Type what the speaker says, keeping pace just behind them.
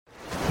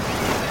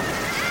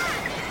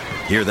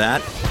Hear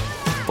that?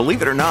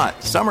 Believe it or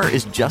not, summer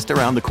is just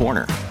around the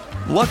corner.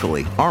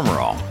 Luckily, Armor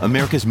All,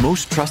 America's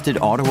most trusted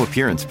auto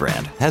appearance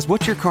brand, has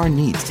what your car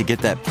needs to get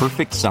that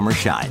perfect summer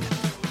shine.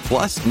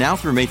 Plus, now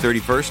through May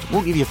 31st,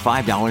 we'll give you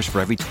 $5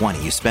 for every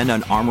 $20 you spend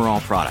on Armor All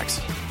products.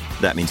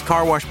 That means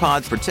car wash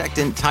pods,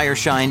 protectant, tire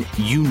shine,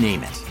 you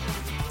name it.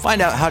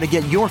 Find out how to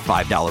get your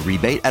 $5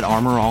 rebate at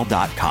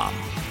armorall.com.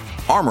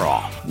 Armor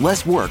All,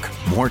 less work,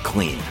 more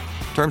clean.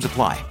 Terms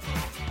apply.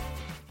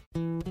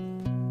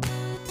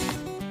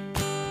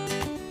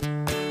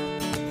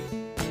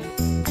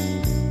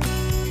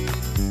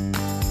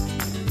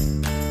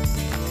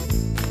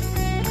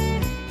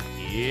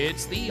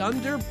 It's the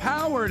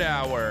Underpowered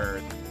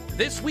Hour.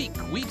 This week,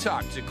 we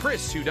talk to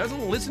Chris, who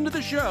doesn't listen to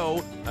the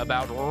show,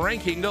 about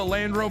ranking the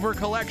Land Rover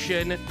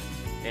collection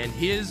and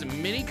his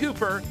Mini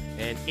Cooper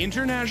and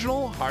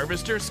International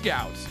Harvester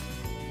Scout.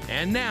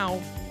 And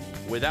now,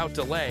 without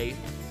delay,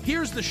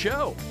 here's the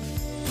show.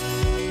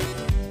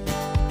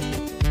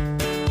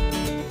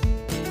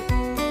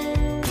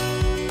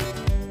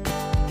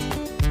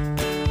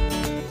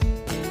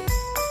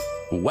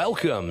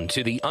 Welcome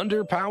to the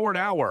Underpowered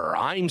Hour.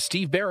 I'm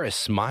Steve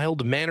Beres,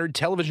 mild-mannered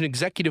television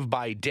executive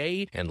by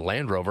day and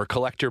Land Rover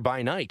collector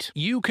by night.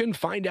 You can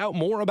find out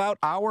more about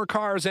our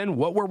cars and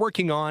what we're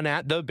working on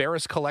at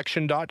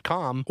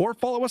theberescollection.com or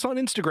follow us on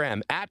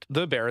Instagram at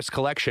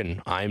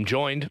theberescollection. I'm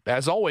joined,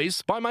 as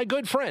always, by my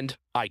good friend,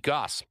 Ike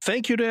Goss.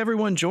 Thank you to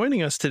everyone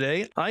joining us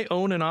today. I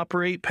own and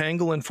operate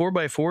Pangolin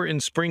 4x4 in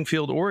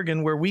Springfield,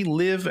 Oregon, where we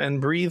live and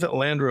breathe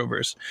Land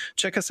Rovers.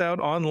 Check us out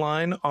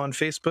online on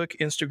Facebook,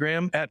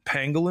 Instagram at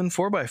Pangolin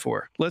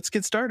 4x4. Let's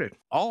get started.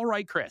 All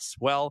right, Chris.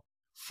 Well,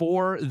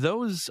 for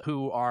those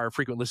who are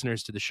frequent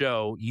listeners to the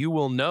show, you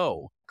will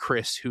know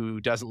Chris,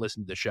 who doesn't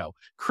listen to the show.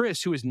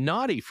 Chris, who is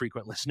not a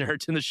frequent listener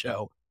to the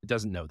show,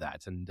 doesn't know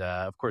that. And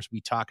of course,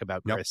 we talk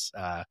about Chris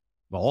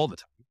all the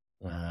time.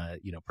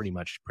 Pretty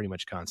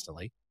much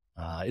constantly.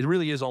 It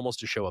really is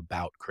almost a show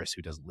about Chris,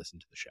 who doesn't listen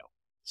to the show.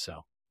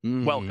 So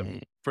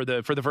welcome for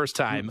the first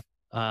time.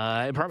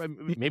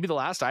 Probably maybe the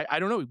last. I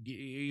don't know.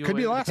 Could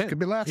be last. Could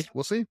be last.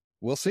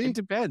 We'll see. It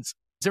depends.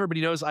 As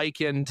everybody knows,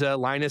 Ike and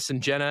Linus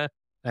and Jenna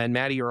and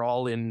Maddie are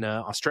all in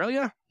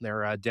Australia.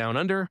 They're down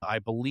under. I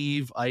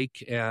believe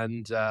Ike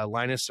and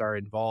Linus are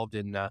involved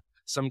in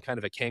some kind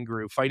of a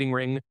kangaroo fighting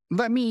ring.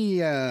 Let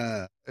me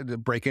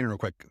break in real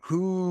quick.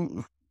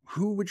 Who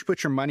would you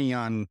put your money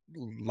on,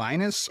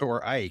 Linus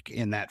or Ike,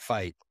 in that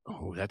fight?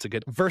 Oh, that's a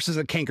good versus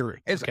a kangaroo.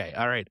 Okay,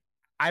 all right.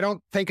 I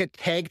don't think a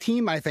tag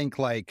team. I think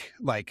like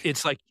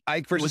it's like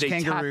Ike versus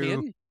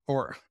kangaroo,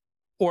 or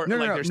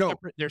no.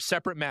 They're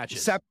separate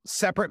matches.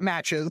 Separate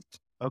matches.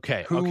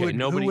 Okay. Who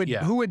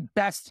would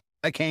best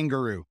a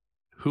kangaroo?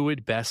 Who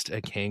would best a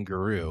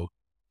kangaroo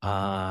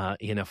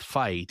in a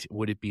fight?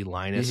 Would it be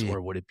Linus or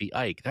would it be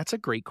Ike? That's a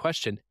great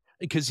question.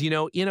 Because,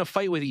 in a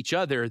fight with each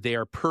other, they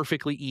are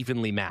perfectly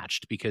evenly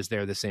matched because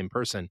they're the same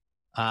person.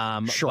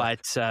 Sure.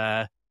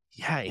 But,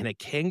 in a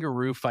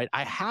kangaroo fight,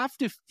 I have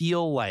to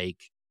feel like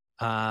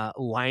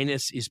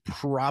Linus is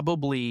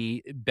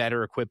probably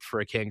better equipped for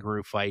a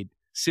kangaroo fight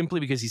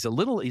simply because he's a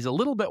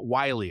little bit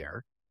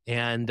wilier.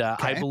 And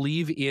I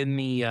believe in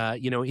the,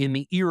 in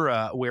the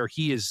era where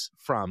he is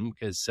from,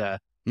 because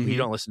you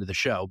don't listen to the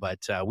show, but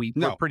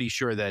we're pretty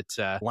sure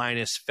that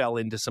Linus fell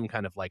into some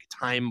kind of like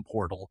time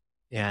portal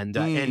and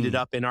ended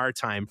up in our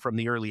time from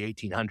the early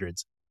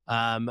 1800s.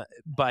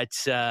 But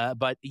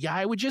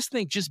I would just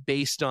think, just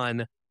based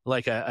on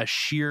like a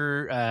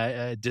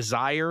sheer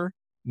desire,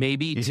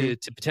 maybe to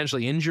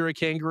potentially injure a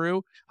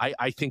kangaroo,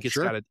 I think it's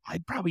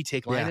I'd probably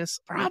take Linus.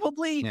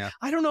 Probably. Yeah.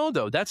 I don't know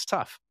though. That's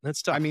tough.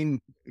 I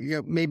mean,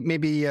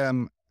 maybe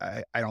I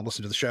don't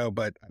listen to the show,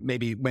 but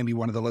maybe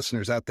one of the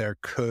listeners out there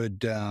could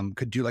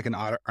do like an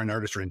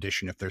artist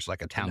rendition if there's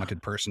like a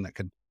talented person that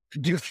could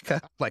do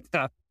that, like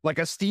a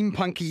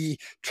steampunky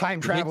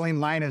time traveling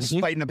Linus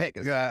fighting a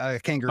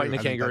kangaroo. Fighting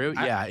a kangaroo.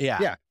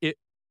 Yeah.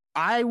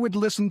 I would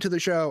listen to the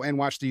show and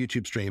watch the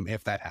YouTube stream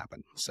if that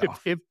happened. So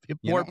if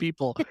more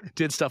people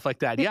did stuff like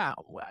that,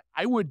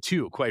 I would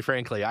too. Quite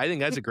frankly, I think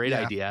that's a great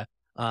idea.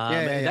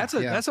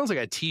 That sounds like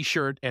a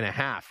T-shirt and a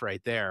half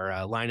right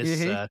there.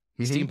 Linus,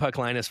 Steampunk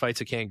Linus fights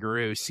a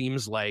kangaroo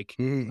seems like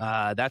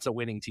that's a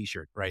winning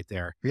T-shirt right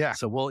there. Yeah.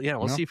 So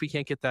we'll see if we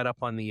can't get that up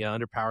on the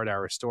Underpowered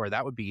Hour store.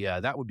 That would be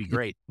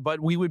great.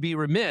 But we would be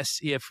remiss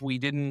if we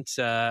didn't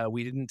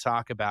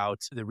talk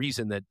about the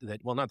reason that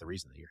not the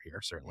reason that you're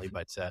here certainly,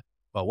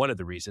 but one of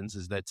the reasons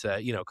is that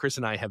Chris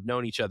and I have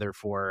known each other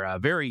for a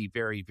very,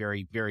 very,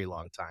 very, very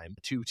long time,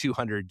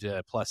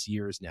 200 plus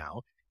years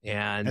now.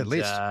 And at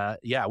least,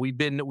 we've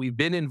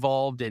been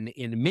involved in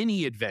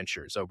many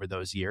adventures over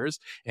those years,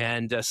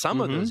 and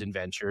some of those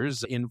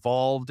adventures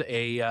involved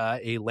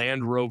a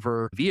Land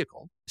Rover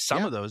vehicle.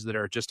 Some of those that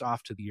are just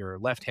off to your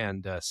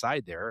left-hand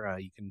side there,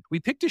 we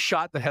picked a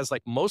shot that has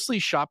like mostly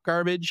shop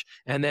garbage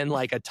and then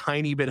like a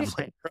tiny bit of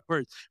Land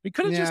Rover. We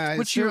could have just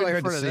put you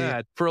in front of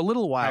that. For a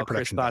little while,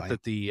 Chris thought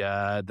that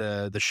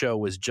the show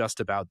was just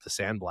about the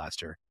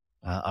Sandblaster.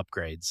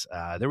 upgrades.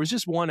 There was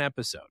just one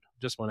episode.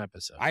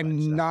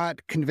 I'm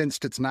not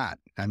convinced it's not.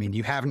 I mean,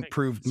 you haven't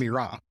proved me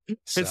wrong.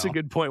 So. That's a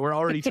good point. We're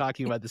already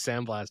talking about the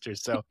sandblasters.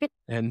 So,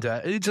 and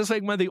it's just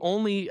like the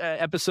only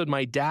episode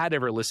my dad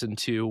ever listened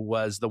to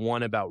was the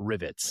one about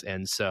rivets.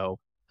 And so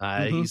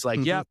he's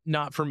like, "Yep,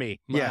 not for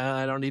me. Yeah,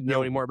 I don't need to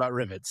know any more about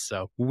rivets."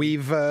 So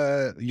we've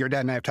your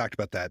dad and I have talked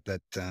about that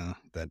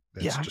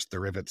it's just the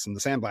rivets and the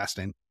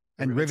sandblasting.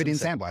 And riveting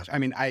sandblast. I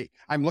mean,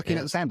 I'm looking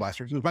at the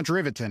sandblasters. There's a bunch of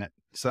rivets in it.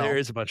 So there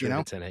is a bunch of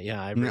rivets in it.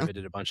 Yeah, I've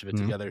riveted a bunch of it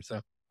together. So,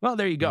 well,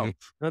 there you go.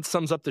 That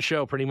sums up the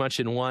show pretty much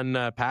in one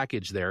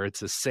package there.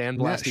 It's a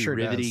sandblasting,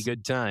 rivety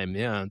good time.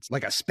 Yeah. It's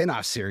like a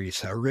spin-off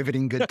series, a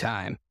riveting good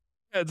time.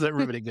 It's a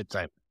riveting good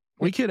time.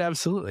 We could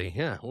absolutely.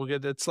 Yeah. We'll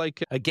get, it's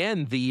like,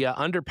 again, the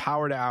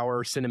underpowered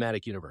hour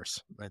cinematic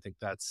universe. I think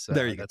that's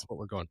what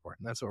we're going for.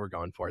 That's what we're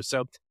going for.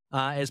 So,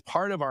 as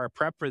part of our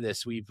prep for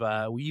this,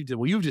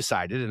 you've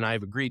decided, and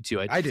I've agreed to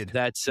it. I did.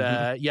 That's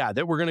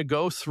that we're going to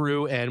go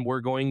through and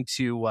we're going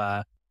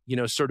to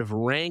sort of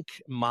rank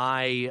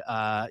my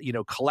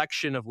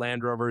collection of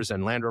Land Rovers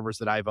and Land Rovers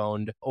that I've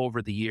owned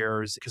over the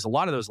years, because a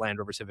lot of those Land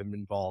Rovers have been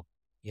involved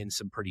in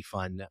some pretty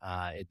fun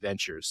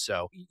adventures.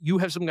 So you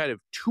have some kind of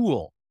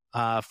tool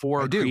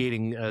for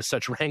creating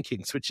such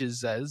rankings, which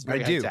is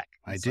very high tech.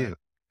 I do.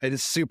 It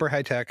is super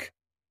high tech.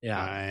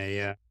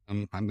 Yeah.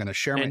 I'm going to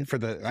share it for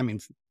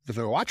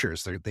the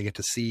watchers. They get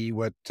to see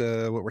what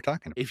we're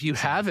talking about. If you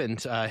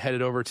haven't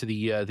headed over to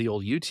the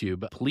old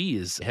YouTube,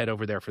 please head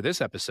over there for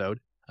this episode.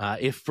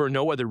 If for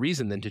no other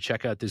reason than to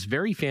check out this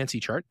very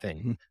fancy chart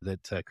thing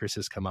that Chris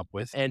has come up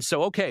with. And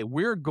so, okay,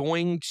 we're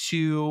going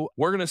to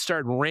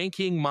start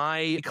ranking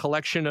my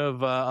collection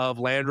of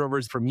Land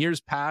Rovers from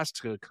years past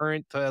to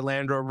current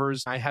Land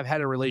Rovers. I have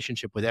had a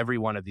relationship with every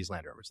one of these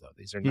Land Rovers, though.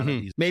 These are none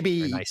of these.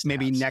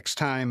 Maybe next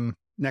time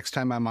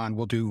I'm on,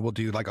 we'll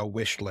do like a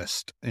wish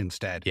list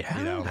instead. Yeah.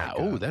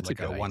 That's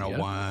like a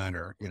 101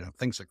 or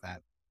things like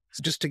that.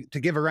 So just to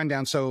give a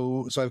rundown.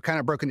 So I've kind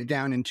of broken it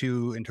down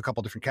into a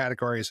couple different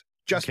categories.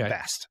 Just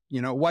best.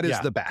 What is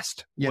the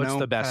best? What's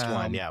the best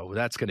one? Yeah, well,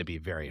 that's going to be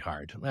very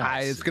hard.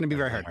 It's going to be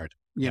very hard.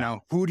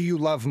 Who do you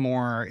love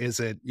more? Is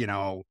it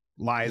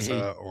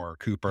Liza or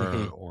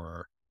Cooper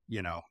or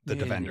the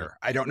Defender?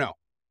 I don't know.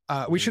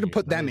 We should have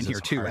put them in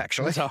here too.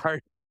 Actually, it's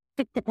hard.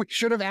 We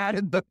should have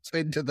added those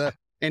into the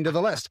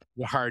list.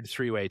 The hard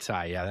three-way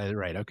tie. Yeah,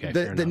 right. Okay.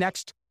 The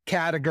next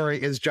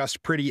category is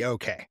just pretty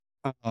okay.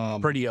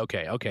 Pretty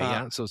okay. Okay.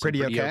 Yeah. So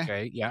pretty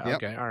okay. Yeah.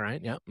 Yep. Okay. All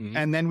right. Yeah. Mm-hmm.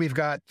 And then we've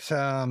got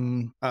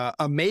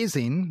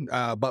amazing,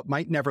 but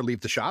might never leave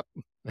the shop.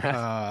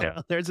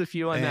 There's a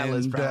few on that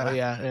list. Probably.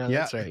 Yeah.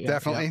 That's right.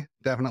 Definitely.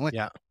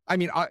 Yeah. I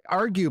mean,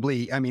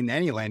 arguably,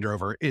 any Land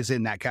Rover is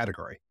in that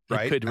category,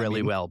 right? It could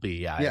really well be.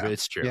 Yeah.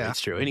 It's true. Yeah.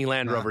 It's true. Any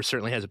Land Rover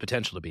certainly has a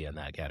potential to be in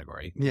that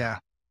category. Yeah.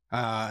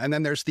 And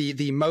then there's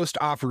the most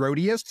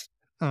off-roadiest.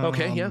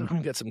 Okay. Yeah.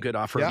 We've got some good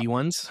off-roady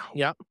ones.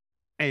 Yeah.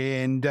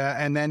 And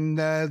then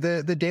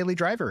the daily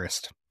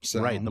driverist. So,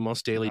 right, the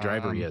most daily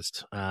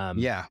driverist.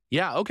 Yeah.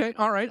 Okay.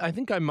 All right. I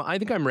think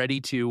I'm ready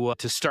to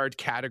start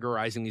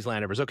categorizing these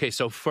Land Rovers. Okay.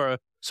 So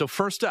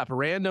first up,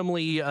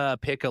 randomly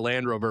pick a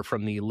Land Rover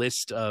from the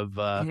list of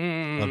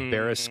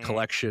Beres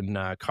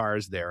collection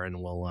cars there, and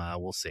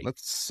we'll see.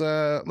 Let's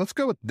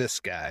go with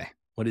this guy.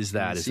 What is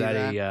that? Is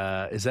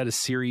that a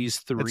Series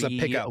 3 it's a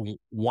pickup.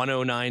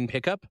 109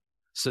 pickup?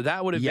 So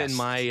that would have been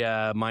my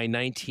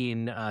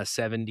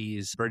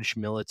 1970s British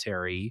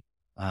military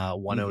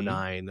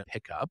 109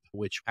 pickup,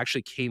 which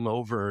actually came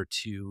over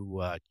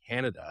to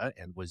Canada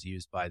and was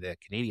used by the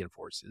Canadian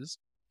forces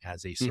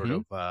as a sort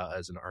of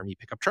as an army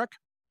pickup truck.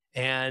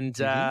 And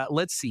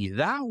let's see,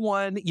 that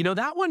one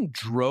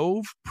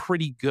drove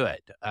pretty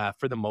good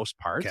for the most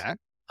part. Okay.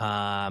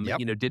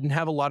 Didn't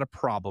have a lot of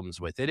problems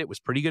with it. It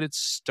was pretty good at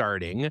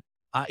starting.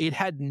 It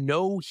had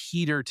no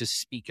heater to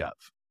speak of.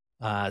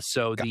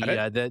 So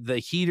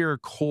the heater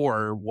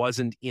core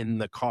wasn't in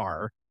the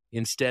car.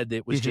 Instead,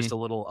 it was just a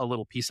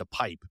little piece of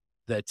pipe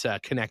that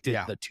connected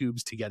the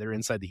tubes together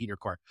inside the heater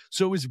core.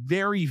 So it was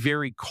very,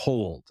 very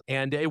cold.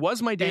 And it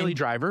was my daily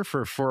driver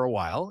for a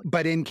while.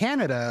 But in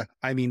Canada,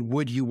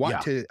 would you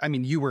want to,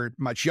 you were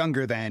much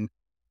younger then,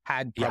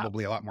 had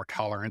probably a lot more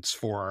tolerance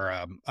for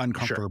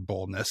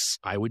uncomfortableness.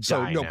 I would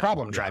so no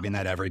problem driving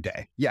that every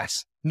day.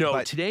 Yes.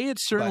 No, today it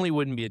certainly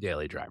wouldn't be a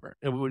daily driver.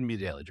 It wouldn't be a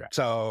daily driver.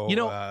 So,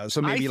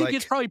 so maybe I think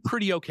it's probably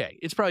pretty okay.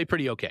 It's probably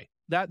pretty okay.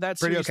 That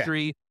Series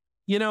 3,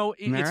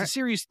 it's a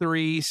Series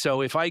 3.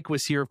 So if Ike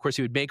was here, of course,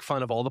 he would make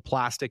fun of all the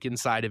plastic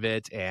inside of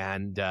it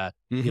and,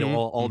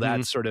 all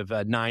that sort of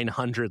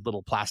 900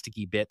 little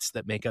plasticky bits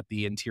that make up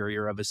the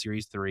interior of a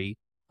Series 3.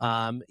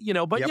 I think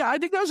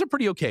that was a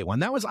pretty okay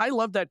one. I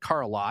loved that car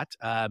a lot.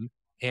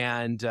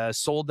 And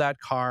sold that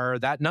car.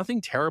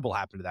 Nothing terrible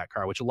happened to that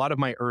car, which a lot of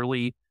my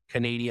early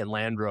Canadian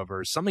Land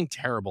Rovers, something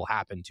terrible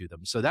happened to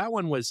them. So that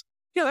one was,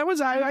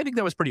 I think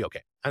that was pretty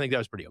okay.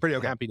 Pretty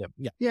okay. Happy to,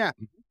 yeah.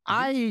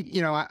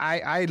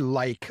 I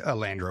like a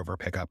Land Rover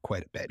pickup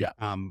quite a bit. Yeah.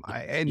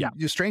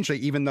 Strangely,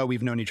 even though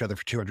we've known each other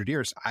for 200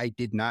 years, I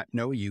did not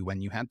know you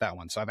when you had that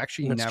one. So I've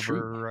actually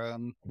never,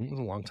 it was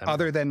a long time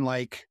other ago. than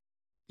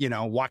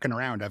walking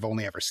around, I've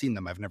only ever seen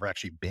them. I've never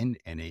actually been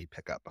in a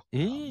pickup.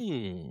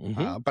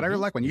 But I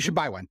really like one. You should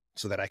buy one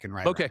so that I can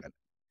ride around it.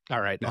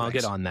 All right. No, I'll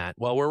thanks. get on that.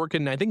 Well, we're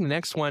working. I think the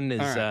next one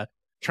is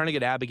trying to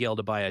get Abigail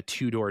to buy a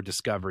 2-door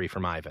Discovery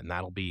from Ivan.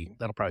 That'll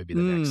probably be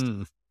the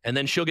next. And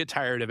then she'll get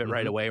tired of it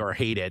right away or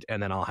hate it.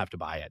 And then I'll have to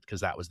buy it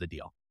because that was the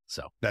deal.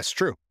 So that's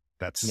true.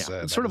 That's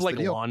it's sort of like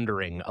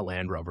laundering a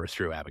Land Rover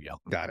through Abigail.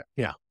 Got it.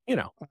 Yeah.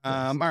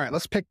 All right,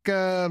 let's pick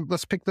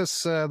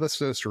this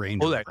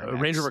Range Rover.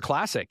 Range Rover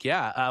Classic.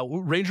 Yeah.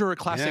 Range Rover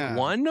Classic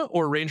 1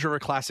 or Range Rover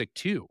Classic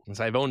 2? Because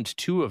I've owned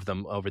 2 of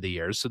them over the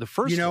years. So the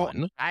first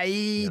one.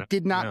 I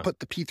did not put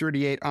the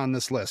P38 on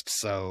this list.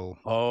 So.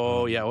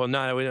 Oh, yeah. Well,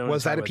 no. We don't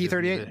was that a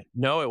P38?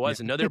 No, it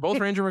wasn't. No, they're both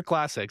Range Rover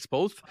Classics,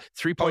 both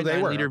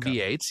 3.9 liter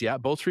V8s. Yeah,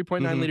 both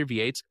 3.9 liter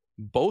V8s,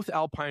 both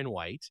Alpine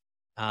White.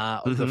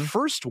 The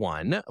first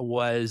one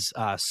was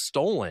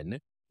stolen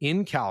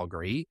in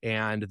Calgary,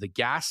 and the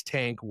gas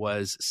tank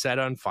was set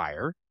on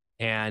fire,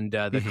 and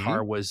the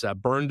car was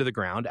burned to the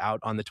ground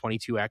out on the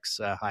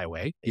 22X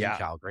highway in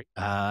Calgary.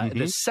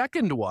 The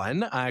second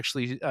one I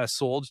actually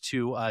sold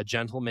to a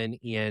gentleman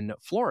in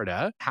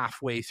Florida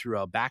halfway through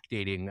a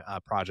backdating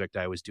project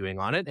I was doing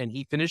on it, and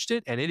he finished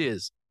it, and it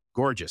is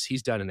gorgeous.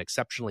 He's done an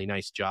exceptionally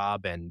nice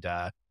job, and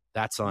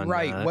that's on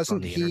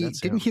Wasn't he? Internet,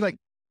 didn't he like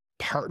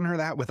partner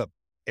that with a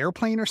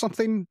airplane or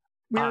something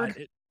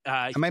weird?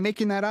 Am I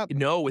making that up?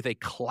 No, with a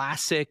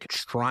classic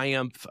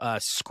Triumph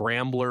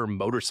Scrambler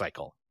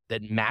motorcycle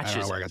that matches. I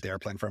don't know where I got the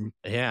airplane from.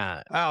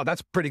 Yeah. Oh,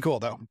 that's pretty cool,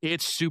 though.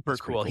 It's super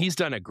cool. He's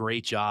done a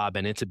great job,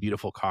 and it's a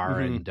beautiful car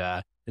and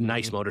a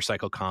nice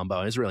motorcycle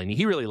combo. It's really neat.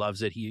 He really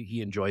loves it.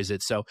 He enjoys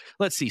it. So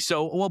let's see.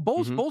 So,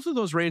 both of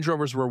those Range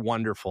Rovers were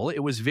wonderful. It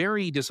was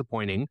very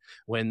disappointing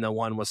when the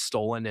one was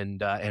stolen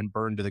and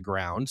burned to the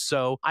ground.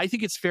 So I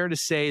think it's fair to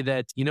say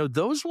that,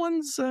 those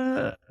ones,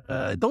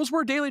 those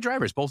were daily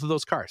drivers, both of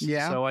those cars.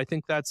 Yeah. So I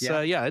think that's,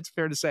 it's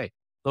fair to say.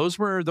 Those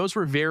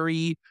were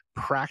very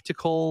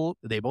practical.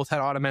 They both had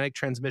automatic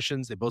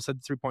transmissions. They both had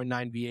the 3.9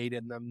 V8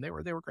 in them. They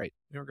were great.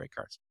 They were great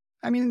cars.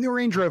 I mean, the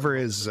Range Rover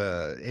is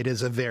a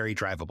very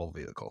drivable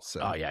vehicle.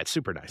 So. Oh yeah, it's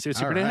super nice. It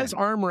has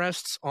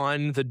armrests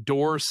on the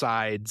door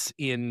sides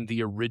in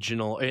the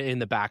original, in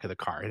the back of the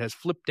car. It has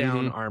flip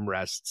down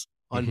armrests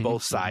on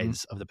both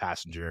sides of the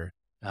passenger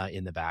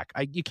in the back.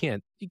 You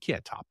can't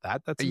top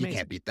that. That's amazing. You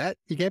can't beat that.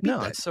 You can't beat that.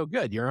 No, it's so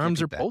good. Your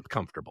arms are both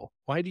comfortable.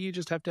 Why do you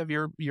just have to have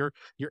your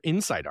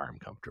inside arm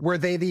comfortable? Were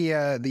they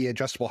the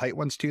adjustable height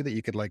ones too that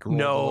you could like roll?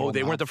 No,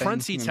 they weren't. The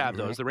front seats have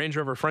those. The Range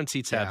Rover front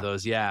seats have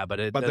those. Yeah, but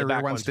the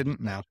rear ones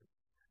didn't.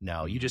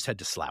 No, you just had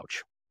to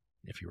slouch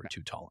if you were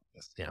too tall.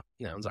 Yeah,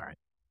 it was all right.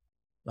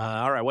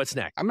 All right, what's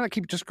next? I'm gonna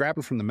keep just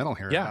grabbing from the middle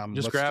here. Yeah,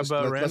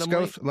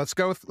 randomly. Let's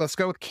go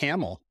with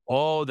Camel.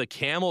 Oh, the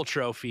Camel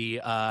Trophy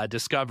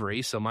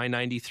Discovery. So my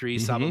 93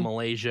 Sabah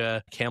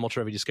Malaysia Camel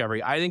Trophy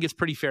Discovery. I think it's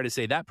pretty fair to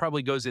say that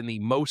probably goes in the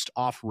most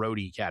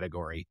off-roady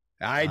category.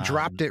 I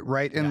dropped it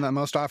right in the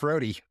most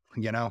off-roady.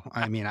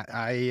 I mean,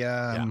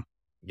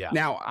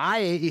 Now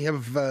I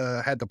have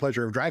had the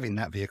pleasure of driving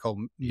that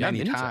vehicle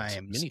many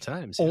times. Many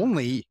times.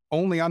 Only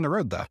on the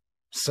road though.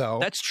 So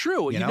that's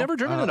true. You've never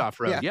driven it off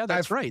road. Yeah,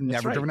 that's right.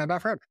 Never driven it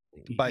off road.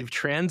 But you've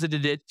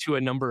transited it to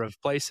a number of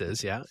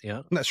places. Yeah.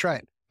 That's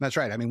right.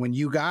 I mean, when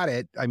you got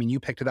it, you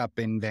picked it up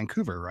in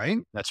Vancouver, right?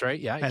 That's right.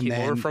 Yeah, you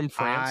came over from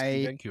France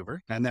to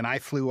Vancouver, and then I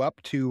flew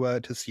up to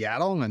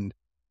Seattle, and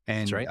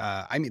that's right.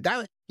 I mean,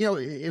 that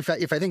if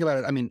I think about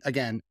it, I mean,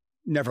 again,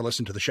 never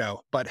listened to the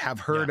show, but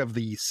have heard of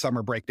the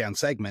summer breakdown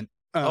segment.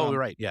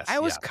 Right. Yes. I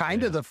was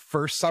kind of the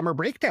first summer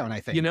breakdown, I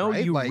think.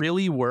 Right? You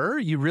really were.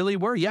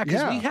 Yeah.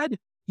 Because we had,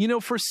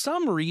 for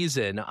some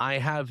reason, I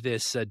have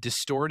this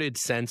distorted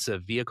sense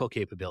of vehicle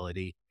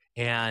capability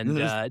and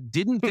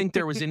didn't think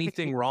there was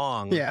anything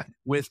wrong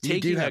with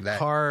taking a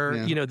car,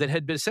 that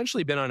had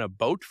essentially been on a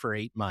boat for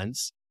 8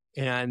 months.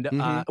 And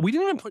we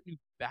didn't even put new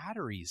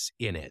batteries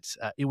in it.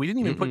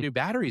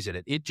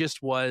 It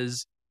just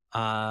was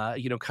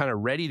kind of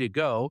ready to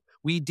go.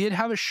 We did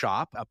have a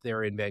shop up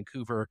there in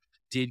Vancouver,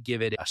 did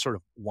give it a sort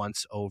of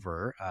once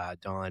over,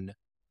 Don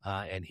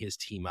and his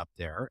team up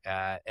there.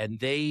 And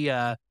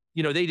they,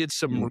 they did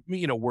some,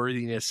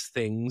 worthiness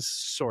things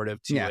sort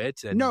of to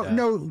it. And,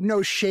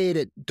 no shade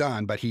at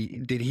Don, but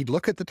did he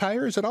look at the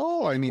tires at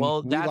all? I mean,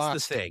 well,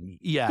 that's the thing.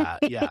 Yeah.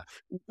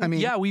 I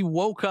mean, we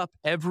woke up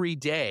every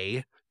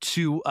day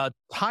to a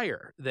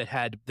tire that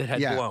had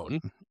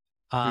blown.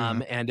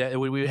 And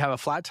we would have a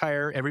flat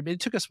tire it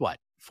took us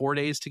 4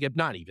 days to get,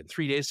 not even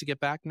 3 days to get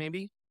back,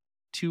 maybe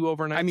 2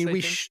 overnights. I mean,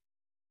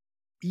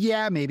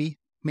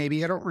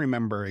 maybe I don't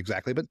remember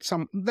exactly, but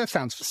that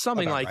sounds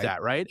something like right.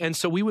 that. Right. And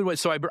so we would,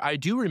 I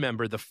do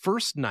remember the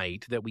first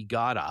night that we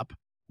got up,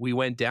 we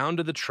went down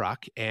to the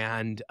truck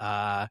and,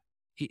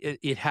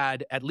 it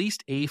had at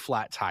least a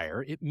flat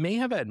tire. It may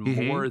have had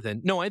more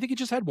than, I think it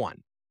just had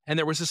one, and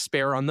there was a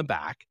spare on the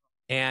back.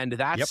 And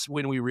that's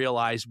when we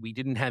realized we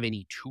didn't have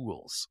any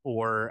tools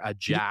or a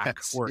jack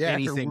or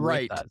anything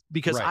with us.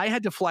 Because I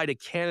had to fly to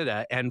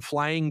Canada, and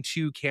flying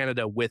to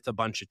Canada with a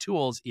bunch of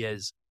tools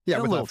is with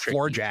a little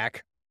floor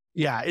jack.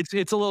 Yeah, it's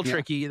a little Yeah.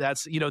 tricky.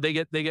 That's, they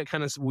get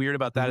kind of weird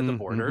about that at the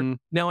border.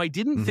 Now, I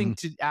didn't think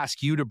to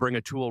ask you to bring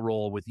a tool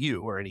roll with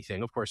you or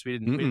anything. Of course, we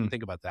didn't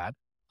think about that.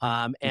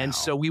 And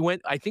so we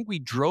went, I think we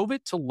drove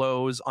it to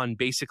Lowe's on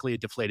basically a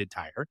deflated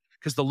tire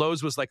because the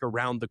Lowe's was like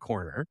around the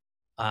corner.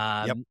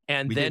 And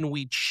then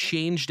we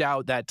changed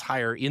out that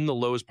tire in the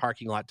Lowe's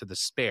parking lot to the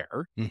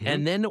spare.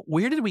 And then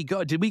where did we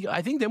go?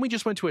 I think then we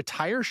just went to a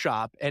tire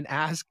shop and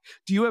asked,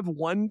 do you have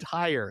one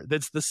tire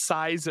that's the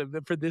size of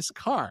for this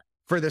car?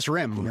 For this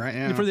rim, right?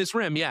 Yeah. For this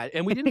rim, yeah.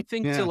 And we didn't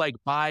think to like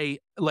buy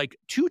like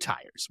 2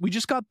 tires. We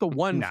just got the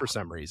one for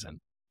some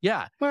reason.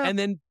 Yeah. Well, and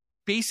then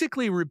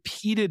basically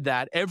repeated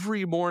that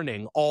every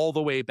morning all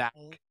the way back.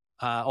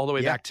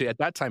 Back to, at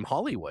that time,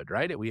 Hollywood,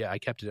 right? I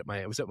kept it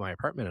it was at my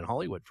apartment in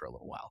Hollywood for a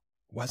little while.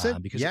 Was it?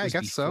 Because I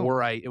guess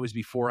so. It was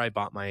before I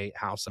bought my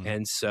house.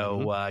 And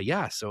so,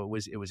 so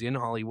it was in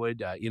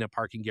Hollywood, in a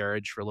parking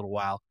garage for a little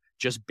while.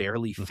 Just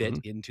barely fit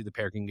into the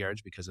parking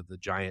garage because of the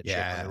giant chip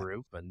on the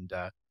roof. And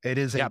it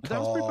is a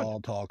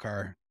tall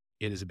car.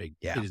 It is a big,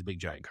 it is a big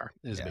giant car.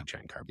 It is a big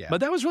giant car. Yeah.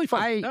 But that was really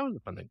fun. That was a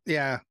fun thing.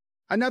 Yeah.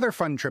 Another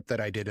fun trip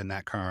that I did in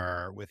that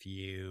car with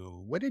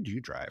you. What did you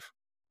drive?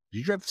 Did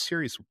you drive the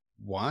Series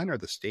One or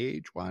the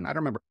Stage One? I don't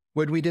remember.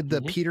 When we did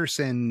the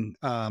Peterson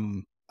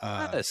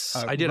yes,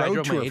 I did. I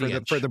road drove tour my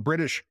for the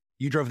British.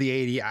 You drove the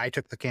 80. I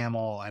took the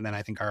Camel, and then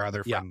I think our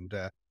other friend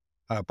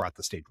brought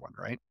the Stage One,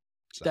 right?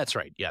 So, that's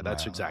right. Yeah,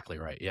 that's exactly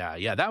right.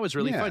 Yeah, that was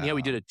really fun. Yeah,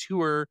 we did a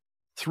tour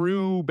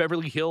through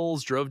Beverly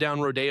Hills, drove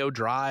down Rodeo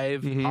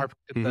Drive, parked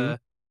at the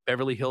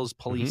Beverly Hills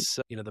police,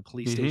 the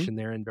police station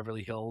there in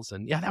Beverly Hills.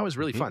 And that was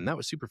really fun. That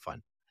was super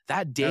fun.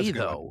 That day,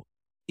 though,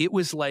 it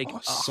was like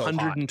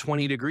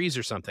 120 degrees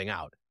or something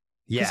out.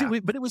 Yeah.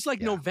 But it was like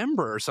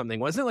November or something,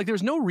 wasn't it? Like there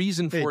was no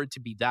reason for it to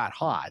be that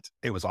hot.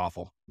 It was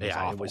awful. It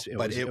was really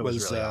awful.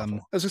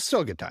 It was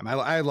still a good time.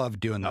 I love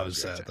doing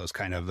those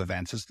kind of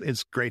events.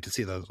 It's great to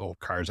see those old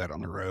cars out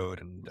on the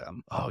road and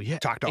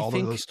talk to all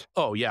those.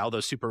 Oh yeah, all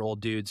those super old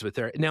dudes with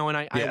their now. And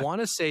I want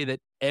to say that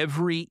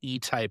every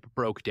E-Type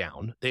broke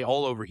down. They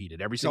all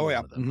overheated. Every single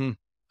one of them.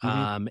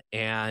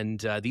 And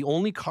the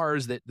only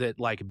cars that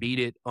like beat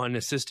it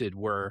unassisted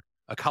were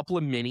a couple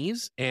of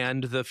Minis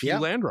and the few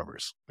Land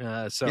Rovers.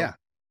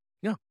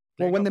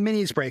 Well, when the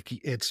Minis break,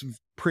 it's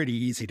pretty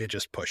easy to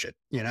just push it,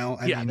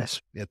 I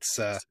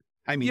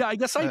mean, I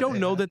guess I don't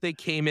know that they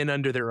came in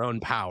under their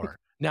own power.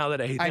 Now that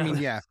mine,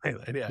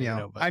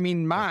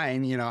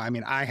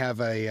 I have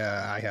a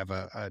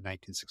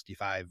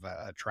 1965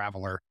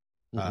 Traveler,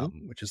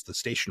 which is the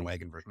station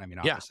wagon version. I mean,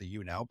 obviously,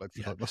 but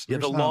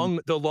the long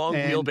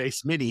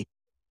wheelbase Mini,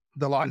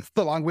 the long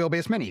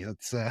wheelbase Mini.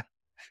 That's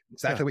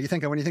exactly what you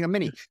think of when you think of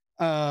Mini.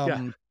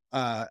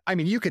 I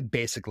mean, you could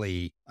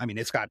basically,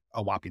 it's got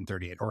a whopping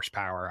 38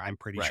 horsepower. I'm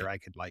pretty sure I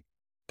could like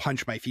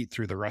punch my feet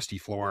through the rusty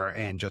floor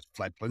and just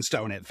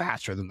Flintstone it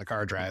faster than the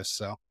car drives.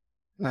 So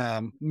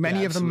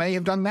many of them may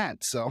have done that.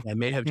 So they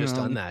may have just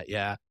done that.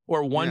 Yeah.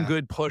 Or one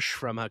good push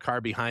from a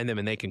car behind them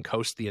and they can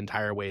coast the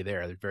entire way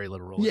there. There's very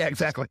little rolling. Yeah,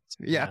 exactly.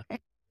 Yeah.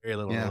 Very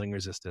little rolling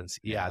resistance.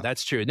 Yeah,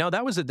 that's true. No,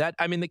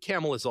 the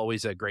Camel is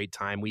always a great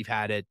time. We've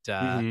had it,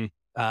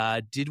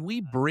 did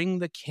we bring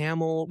the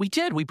Camel? We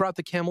did. We brought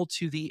the Camel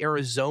to the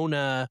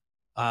Arizona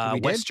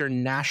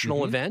Western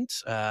National event.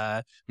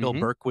 Bill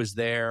Burke was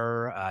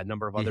there. A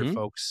number of other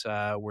folks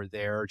were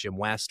there. Jim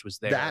West was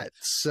there.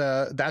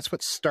 That's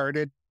what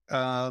started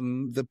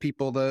the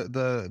people,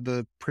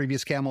 the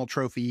previous Camel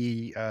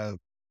Trophy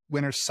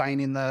winners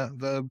signing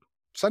the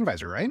sun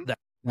visor, right?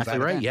 That's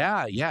right.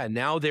 Yeah.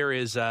 Now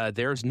there's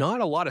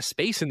not a lot of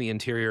space in the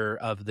interior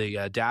of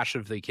the dash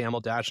of the Camel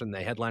dash and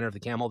the headliner of the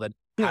Camel that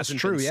hasn't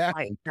been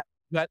signed.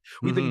 But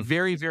we've been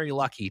very, very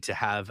lucky to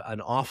have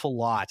an awful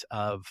lot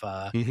of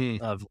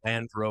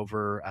Land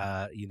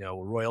Rover,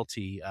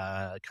 royalty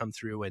come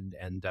through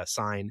and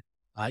sign.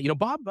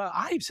 Bob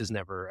Ives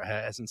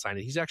hasn't signed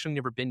it. He's actually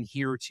never been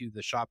here to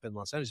the shop in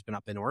Los Angeles. He's been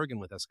up in Oregon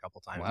with us a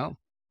couple times. Wow.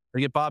 We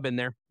get Bob in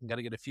there. Got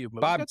to get a few.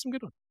 But Bob, we got some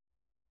good ones.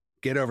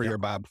 Get over here,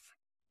 Bob.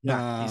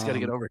 Yeah, he's got to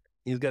get over.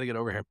 He's got to get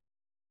over here.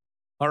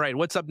 All right,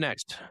 what's up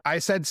next? I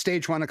said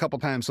Stage One a couple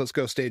times. So let's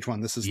go Stage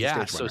One. This is the Stage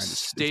One. So right?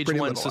 Stage One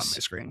on my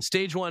screen.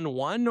 Stage 1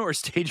 or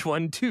Stage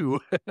 1-2?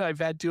 I've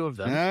had 2 of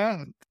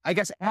them. I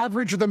guess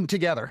average them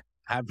together.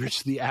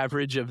 Average the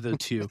average of the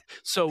 2.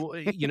 So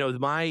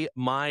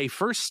my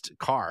first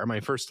car, my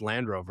first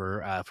Land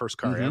Rover, first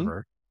car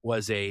ever,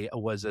 was a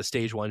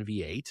Stage 1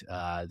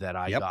 V8 that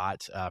I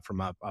got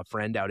from a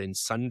friend out in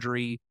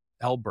Sundre,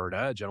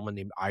 Alberta, a gentleman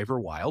named Ivor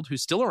Wild,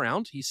 who's still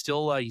around. He's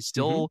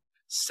still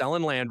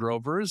selling Land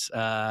Rovers,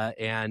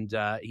 and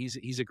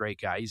he's a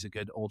great guy. He's a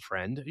good old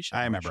friend.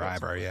 I remember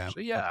Ivor.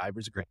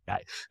 Ivor's a great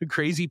guy. A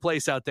crazy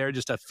place out there,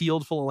 just a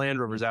field full of Land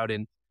Rovers out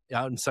in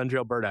Sundre,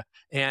 Alberta.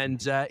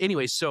 And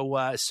anyway, so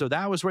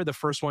that was where the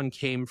first one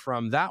came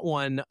from. That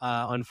one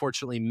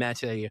unfortunately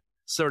met a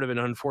sort of an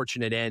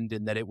unfortunate end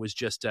in that it was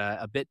just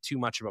a bit too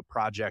much of a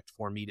project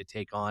for me to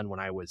take on when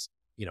I was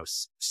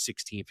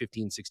 16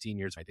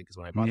 years, I think is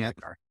when I bought that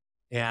car.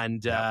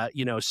 And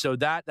so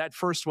that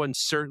first one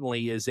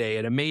certainly is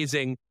an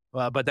amazing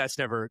but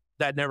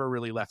that never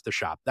really left the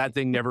shop. That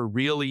thing never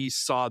really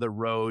saw the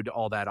road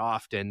all that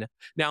often.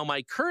 Now,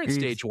 my current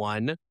Stage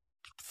One,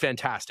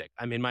 fantastic.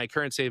 I mean, my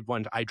current Stage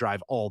One, I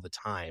drive all the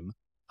time.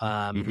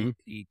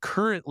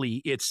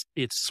 Currently, it's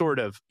sort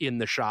of in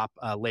the shop,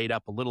 laid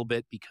up a little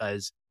bit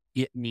because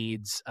it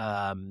needs,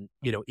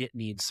 it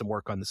needs some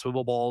work on the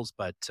swivel balls.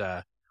 But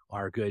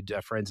our good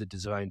friends at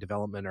Design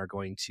Development are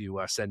going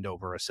to send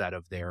over a set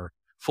of their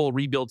full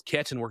rebuild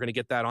kit, and we're going to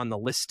get that on the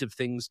list of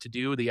things to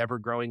do, the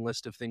ever-growing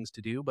list of things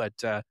to do. But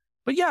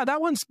yeah, that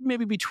one's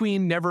maybe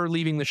between never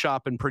leaving the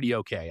shop and pretty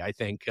okay, I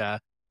think. And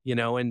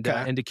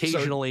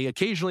occasionally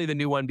the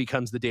new one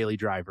becomes the daily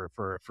driver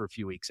for a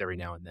few weeks every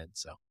now and then.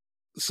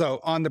 So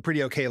on the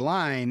pretty okay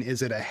line,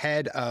 is it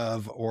ahead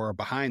of or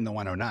behind the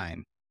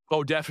 109?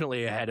 Oh,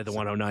 definitely ahead of the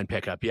 109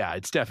 pickup. Yeah,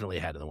 it's definitely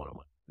ahead of the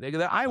 101.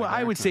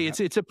 I would say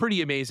it's a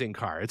pretty amazing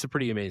car. It's a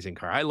pretty amazing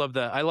car. I love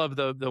the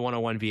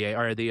 101 V8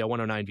 or the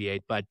 109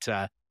 V8, but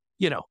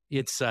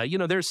it's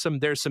there's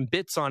some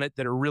bits on it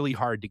that are really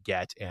hard to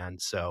get,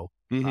 and so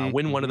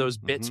when one of those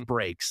bits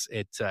breaks,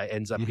 it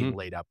ends up being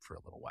laid up for a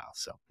little while.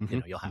 So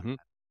you'll have that.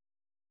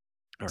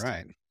 All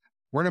right,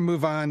 we're gonna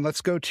move on. Let's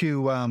go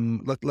to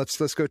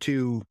let's go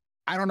to.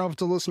 I don't know if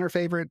it's a listener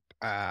favorite.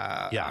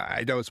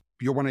 I know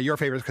you're one of your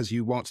favorites because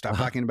you won't stop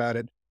talking about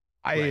it.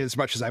 As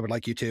much as I would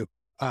like you to.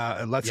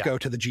 Let's go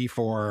to the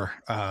G4.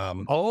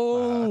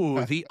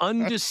 The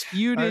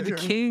undisputed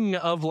king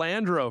of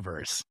Land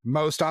Rovers.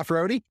 Most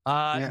off-roady?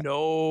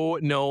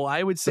 No.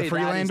 I would say the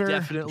Freelander that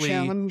is definitely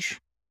challenge.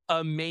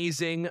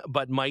 Amazing,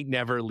 but might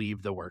never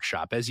leave the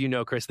workshop. As you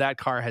know, Chris, that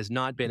car has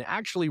not been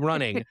actually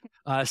running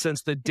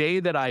since the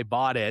day that I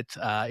bought it.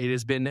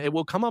 It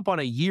will come up on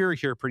a year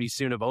here pretty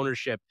soon of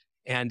ownership,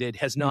 and it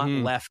has not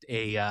left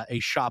a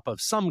shop of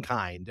some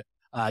kind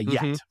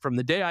yet. From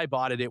the day I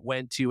bought it, it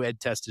went to Ed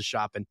Testa's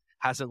shop and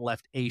hasn't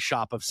left a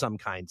shop of some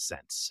kind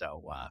since.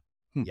 So,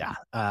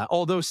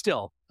 although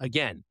still,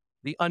 again,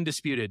 the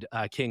undisputed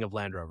king of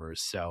Land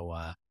Rovers.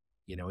 So,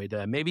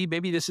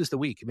 maybe this is the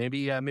week.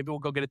 Maybe we'll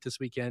go get it this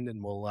weekend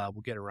and we'll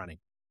get it running.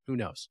 Who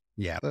knows?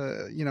 Yeah.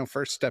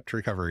 First step to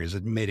recovery is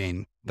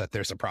admitting that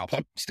there's a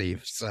problem,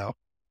 Steve. So,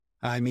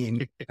 I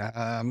mean,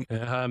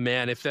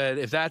 man, if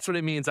that's what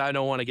it means, I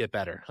don't want to get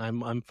better.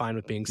 I'm fine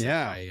with being sick.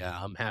 Yeah.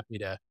 I'm happy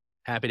to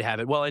have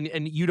it. Well,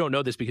 and you don't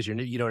know this because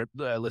you don't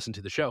listen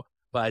to the show.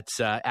 But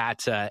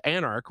at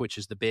Anarch, which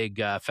is the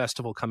big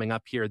festival coming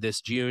up here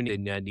this June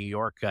in New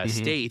York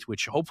State,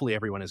 which hopefully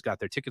everyone has got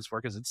their tickets for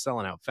because it's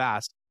selling out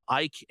fast,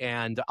 Ike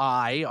and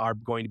I are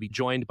going to be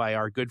joined by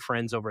our good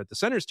friends over at the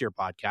Center Steer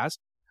podcast,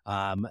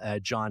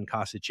 John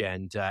Kosich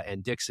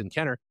and Dixon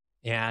Kenner.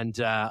 And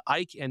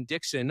Ike and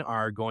Dixon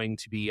are going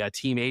to be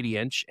Team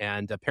 80-inch,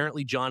 and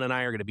apparently John and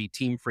I are going to be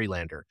Team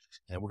Freelander.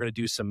 And we're going to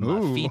do some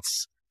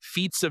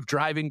feats of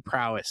driving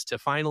prowess to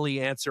finally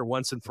answer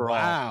once and for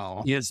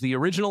all. Is the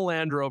original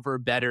Land Rover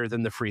better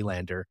than the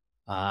Freelander?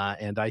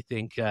 And I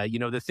think,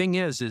 the thing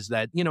is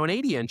that, an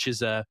 80-inch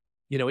is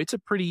it's a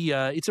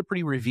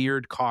pretty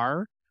revered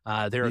car.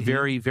 They're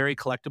very, very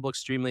collectible,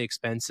 extremely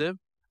expensive,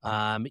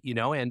 and you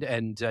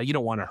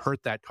don't want to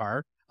hurt that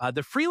car.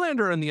 The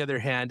Freelander, on the other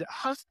hand,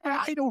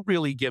 I don't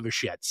really give a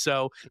shit.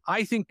 So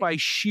I think by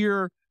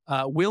sheer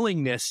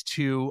willingness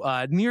to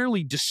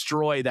nearly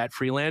destroy that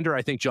Freelander,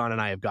 I think John and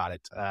I have got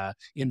it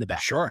in the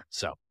back. Sure.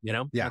 So,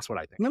 that's what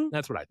I think.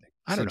 That's what I think.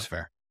 I don't know.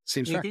 Fair.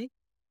 Seems fair.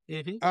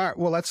 All right.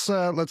 Well,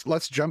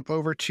 let's jump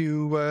over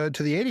to the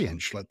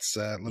 80-inch. Let's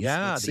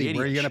see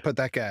where are you going to put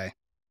that guy.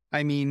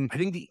 I mean, I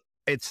think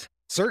it's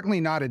certainly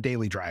not a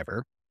daily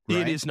driver. Right?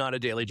 It is not a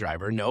daily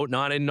driver. No,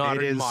 not in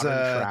modern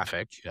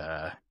traffic.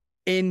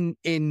 In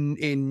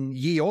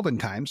ye olden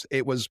times,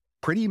 it was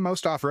pretty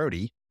most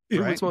off-roady. It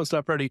was most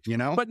off-roady,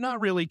 but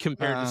not really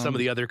compared to some of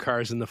the other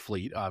cars in the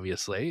fleet,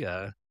 obviously.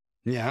 So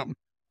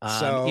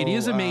it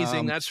is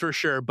amazing, that's for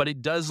sure, but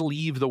it does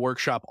leave the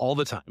workshop all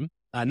the time.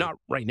 Not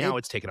right now,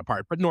 it's taken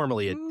apart, but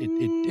normally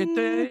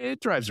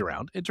it drives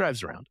around. It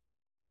drives around.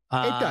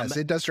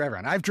 It does drive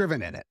around. I've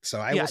driven in it, so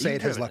I will say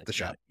it has left the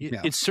shop.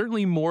 It's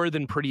certainly more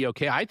than pretty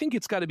okay. I think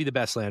it's got to be the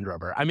best Land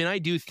Rover. I mean, I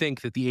do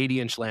think that the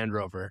 80-inch Land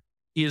Rover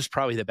is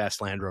probably the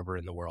best Land Rover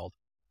in the world.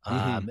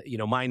 My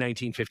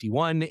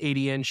 1951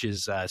 80-inch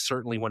is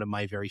certainly one of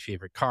my very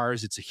favorite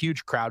cars. It's a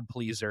huge crowd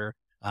pleaser.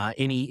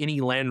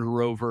 Any Land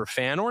Rover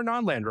fan or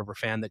non-Land Rover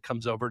fan that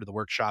comes over to the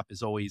workshop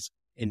is always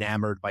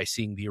enamored by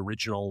seeing the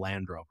original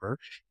Land Rover.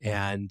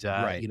 And,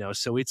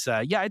 so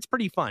it's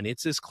pretty fun.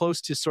 It's as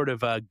close to sort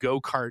of a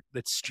go-kart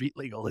that's street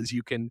legal as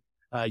you can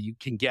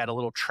get, a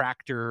little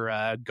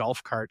tractor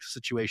golf cart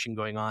situation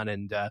going on.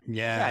 And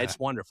it's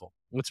wonderful.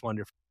 It's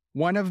wonderful.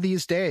 One of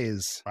these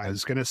days, I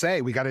was going to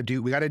say, we got to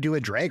do a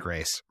drag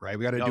race, right?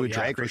 We got to do a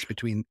drag race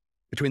between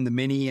the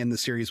Mini and the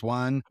Series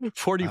One.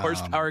 40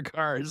 horsepower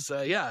cars.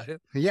 Yeah,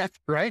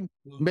 right.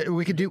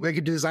 We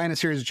could design a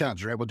series of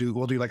challenges, right? We'll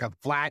do like a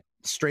flat,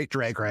 straight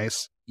drag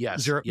race.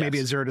 Yes. Maybe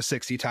a 0 to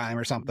 60 time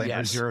or something,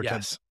 or 0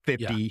 to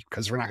 50,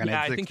 because we're not going to.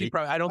 Yeah, I think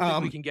I don't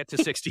think we can get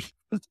to 60.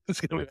 It's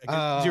going to be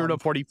like 0 to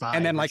 45,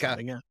 and then like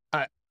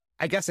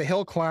I guess a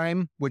hill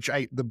climb, which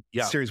the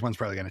Series One's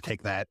probably going to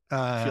take that.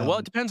 Well,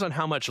 it depends on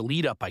how much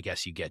lead up, I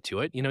guess, you get to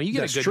it. You know, you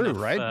get That's a good true,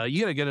 enough, right? You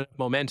get a good enough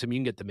momentum. You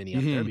can get the Mini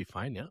up there. It'll be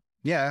fine. Yeah.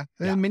 Yeah.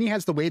 The Mini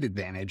has the weight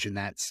advantage in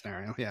that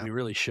scenario. Yeah. You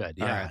really should.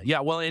 Yeah. Right. Yeah.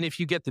 Well, and if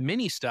you get the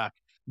Mini stuck,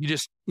 you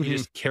just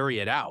carry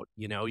it out.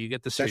 You know, you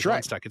get the Series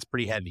One stuck. It's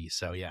pretty heavy.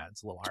 So yeah,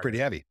 it's a little hard. It's pretty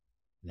heavy.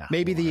 Yeah,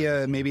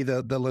 maybe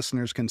the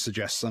listeners can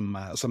suggest some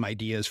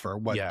ideas for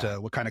what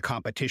kind of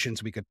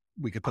competitions we could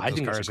put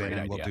those cars in,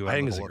 and we'll do. I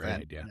think it's a great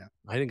idea. Yeah.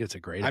 I think it's a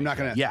great. I'm not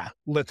going to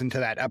listen to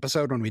that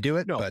episode when we do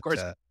it. No, but, of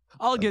course.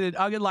 I'll get it.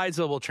 I'll get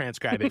Liza. We'll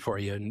transcribe it for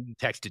you and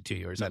text it to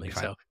you or something.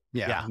 So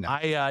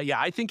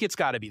I think it's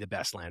got to be the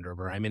best Land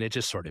Rover. I mean, it's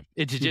just sort of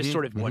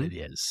what it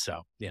is.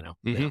 So you know.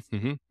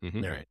 All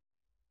right.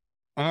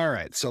 All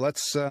right, so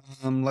let's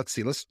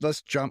see.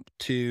 Let's jump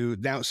to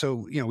now.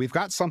 So we've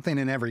got something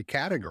in every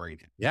category.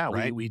 Yeah,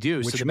 right? we do.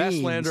 Which so the best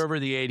Land Rover,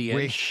 the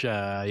 80-inch.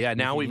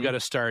 Now we've got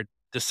to start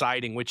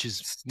deciding which is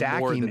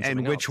stacking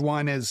and which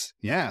one is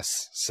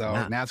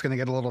So now it's going to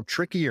get a little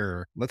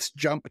trickier. Let's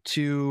jump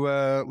to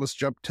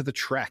the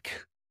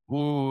Trek.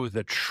 Ooh,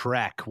 the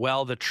Trek.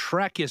 Well, the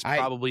Trek is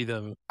probably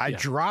I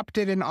dropped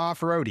it in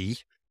off-roady.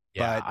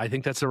 Yeah, but I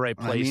think that's the right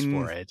place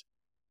for it.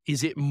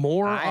 Is it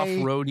more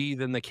off-roady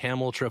than the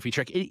Camel Trophy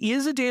Trek? It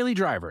is a daily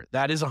driver.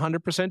 That is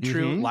 100%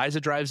 true. Liza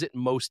drives it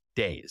most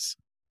days.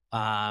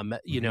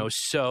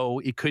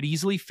 So it could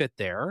easily fit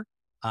there.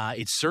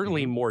 It's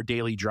certainly more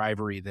daily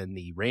drivery than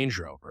the Range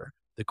Rover.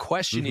 The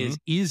question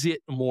is it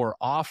more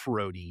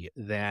off-roady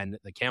than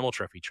the Camel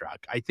Trophy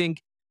truck? I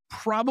think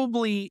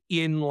probably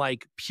in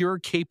like pure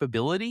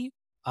capability,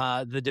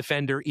 the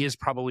Defender is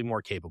probably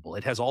more capable.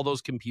 It has all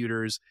those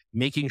computers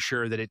making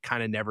sure that it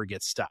kind of never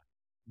gets stuck.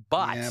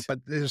 But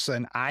there's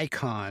an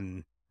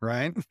icon,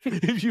 right?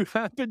 If you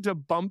happen to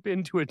bump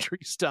into a tree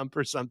stump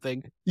or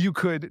something, you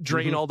could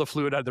drain all the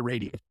fluid out of the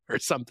radiator or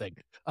something.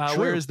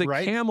 Whereas the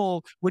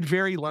Camel would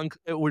very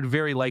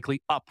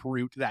likely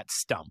uproot that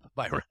stump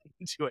by running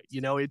into it.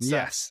 You know, it's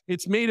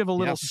made of a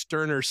little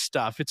sterner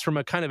stuff. It's from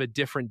a kind of a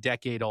different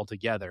decade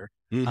altogether.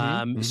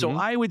 So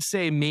I would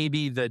say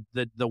maybe the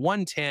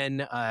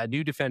 110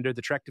 new Defender,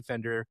 the Trek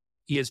Defender,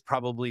 is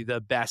probably the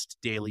best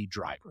daily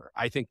driver.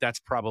 I think that's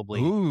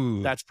probably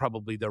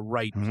the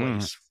right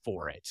place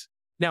for it.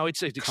 Now,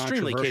 it's an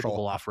extremely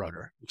capable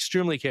off-roader,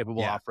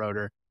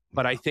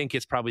 but I think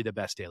it's probably the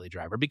best daily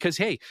driver because,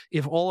 hey,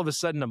 if all of a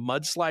sudden a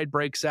mudslide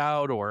breaks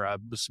out or a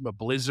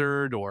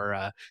blizzard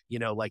or,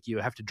 like you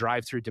have to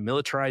drive through a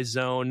demilitarized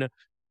zone,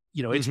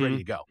 it's ready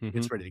to go.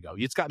 It's ready to go.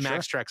 It's got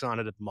Max Tracks on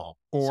it at the mall.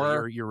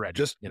 Or so you're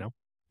ready,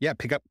 Yeah,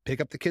 pick up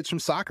the kids from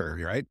soccer,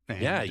 right?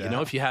 And,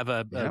 if you have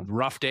a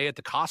rough day at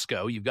the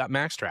Costco, you've got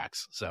Max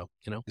Tracks. So,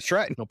 that's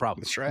right. No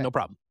problem. That's right. No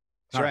problem.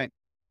 That's right.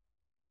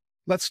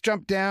 Let's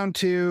jump down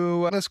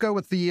to let's go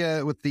with the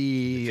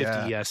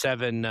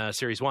 57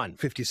 Series One.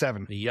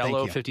 57. The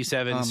yellow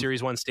 57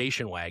 Series One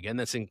station wagon.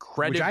 That's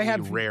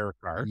incredibly rare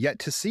car. Yet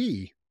to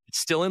see. It's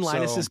still in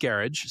Linus's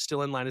garage.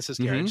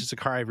 It's a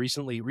car I've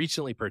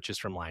recently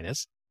purchased from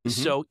Linus.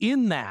 So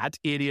in that,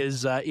 it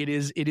is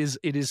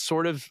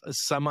sort of a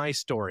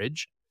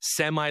semi-storage.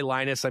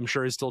 Semi-Linus, I'm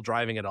sure, is still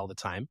driving it all the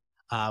time,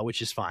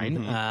 which is fine.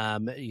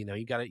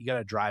 You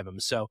gotta drive them.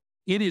 So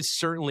it is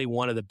certainly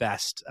one of the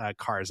best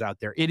cars out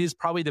there. It is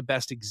probably the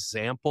best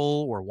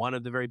example, or one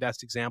of the very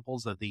best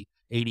examples, of the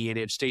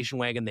 88-inch station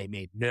wagon. They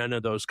made none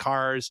of those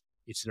cars.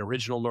 It's an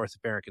original North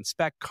American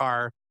spec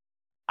car.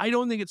 I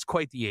don't think it's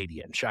quite the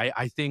 80-inch.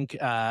 I think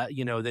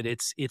that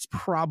it's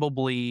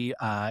probably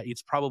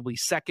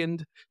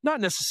second,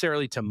 not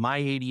necessarily to my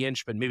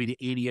 80-inch, but maybe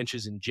to 80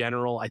 inches in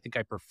general. I think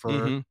I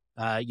prefer the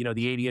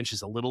 80-inch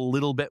is a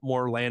little bit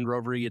more Land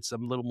Rover-y. It's a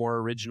little more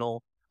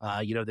original.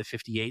 The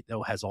 58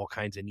 though has all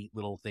kinds of neat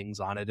little things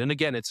on it. And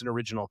again, it's an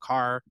original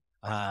car.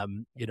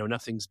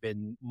 Nothing's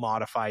been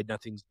modified,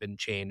 nothing's been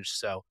changed.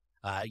 So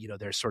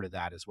there's sort of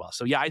that as well.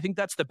 So yeah, I think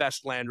that's the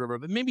best Land Rover,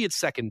 but maybe it's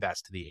second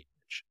best to the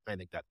 8-inch. I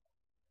think that.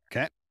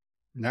 Okay.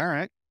 All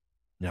right.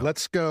 No.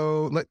 Let's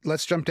go.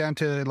 Let's jump down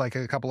to like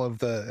a couple of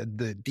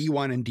the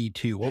D1 and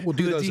D2. We'll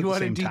do those D1 at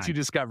the and same D2 time.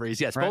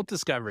 Discoveries. Yes, right? Both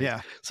Discoveries.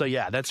 Yeah. So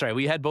yeah, that's right.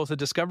 We had both a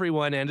Discovery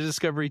 1 and a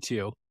Discovery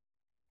 2.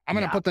 I'm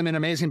going to put them in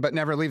Amazing But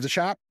Never Leave the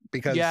Shop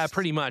because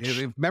pretty much.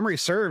 If memory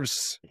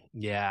serves.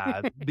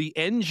 Yeah. The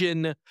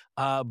engine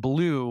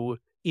blew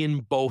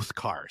in both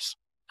cars.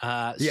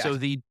 So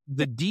the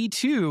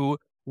D2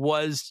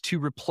 was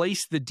to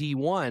replace the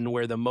D1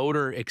 where the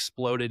motor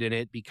exploded in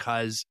it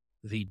because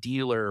the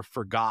dealer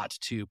forgot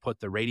to put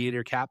the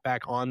radiator cap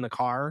back on the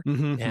car,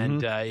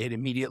 and it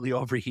immediately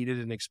overheated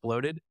and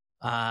exploded.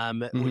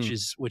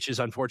 Which is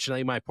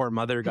unfortunately, my poor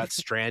mother got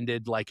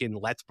stranded like in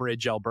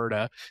Lethbridge,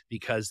 Alberta,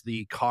 because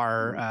the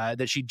car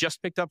that she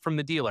just picked up from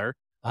the dealer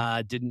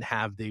didn't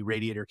have the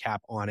radiator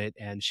cap on it,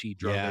 and she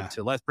drove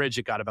into Lethbridge.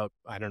 It got about,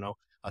 I don't know,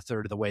 a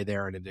third of the way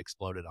there, and it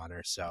exploded on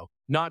her. So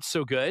not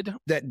so good.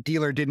 That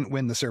dealer didn't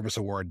win the service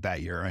award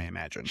that year, I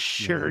imagine.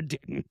 Sure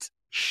didn't.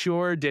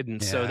 Yeah.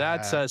 So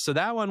that's so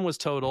that one was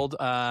totaled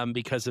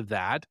because of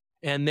that.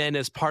 And then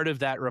as part of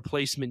that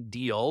replacement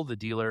deal, the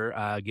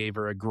dealer gave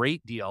her a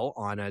great deal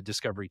on a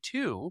Discovery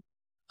 2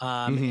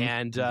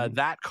 And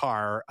that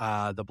car,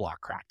 the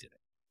block cracked in it.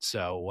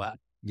 So,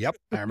 yep,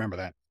 I remember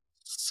that.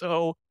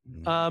 So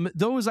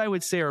those I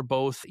would say are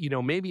both,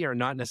 maybe are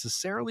not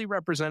necessarily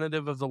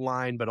representative of the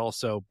line, but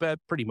also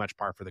pretty much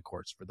par for the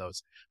course for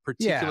those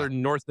particular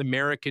North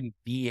American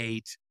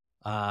V8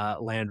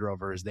 Land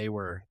Rovers. They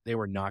were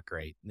not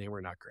great. They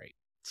were not great.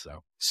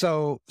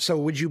 So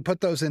would you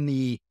put those in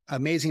the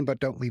amazing but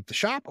don't leave the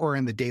shop, or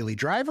in the daily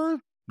driver?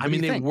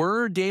 They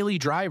were daily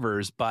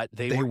drivers, but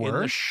they were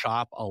in the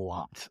shop a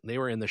lot. They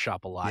were in the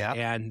shop a lot. Yep.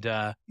 And,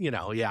 I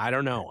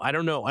don't know. I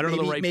don't know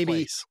the right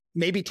place.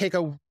 Maybe take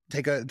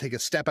a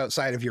step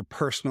outside of your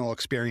personal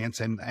experience.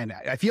 And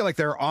I feel like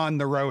they're on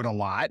the road a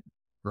lot,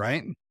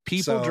 right?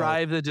 People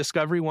drive the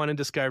Discovery 1 and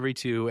Discovery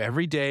 2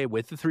 every day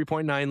with the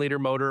 3.9 liter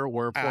motor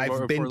or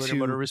 4 liter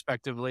motor,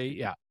 respectively.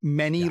 Yeah.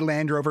 Many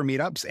Land Rover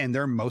meetups, and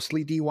they're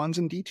mostly D1s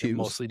and D2s. They're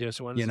mostly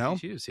D1s and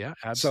D2s. Yeah,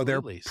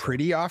 absolutely. So they're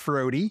pretty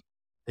off-roady.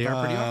 They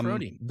are pretty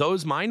off-roady.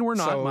 Those mine were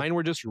not. Mine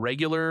were just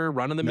regular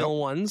run-of-the-mill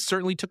ones.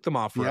 Certainly took them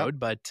off-road,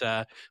 but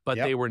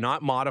they were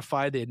not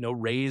modified. They had no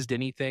raised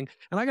anything.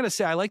 And I got to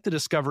say, I like the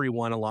Discovery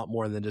 1 a lot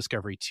more than the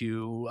Discovery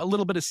 2. A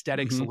little bit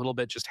aesthetics, a little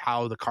bit just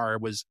how the car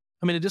was.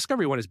 A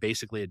Discovery 1 is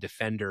basically a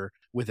Defender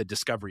with a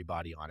Discovery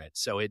body on it.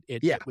 So it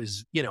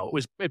was,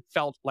 it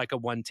felt like a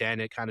 110.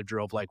 It kind of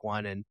drove like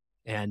one,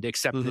 and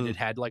except that it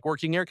had like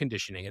working air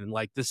conditioning, and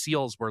like the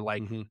seals were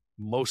like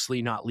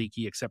mostly not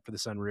leaky except for the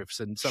sunroofs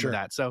and some of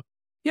that. So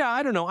yeah,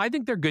 I don't know. I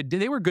think they're good.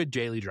 They were good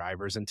daily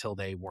drivers until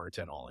they weren't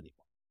at all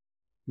anymore.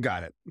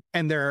 Got it.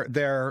 And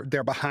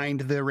they're behind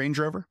the Range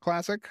Rover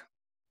Classic?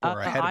 Or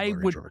ahead of I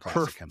would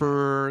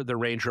prefer the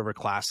Range Rover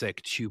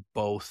Classic to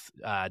both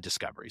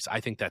Discoveries. I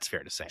think that's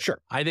fair to say. Sure.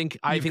 I think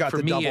got for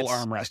the me, double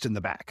armrest in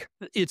the back.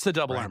 It's the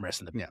double armrest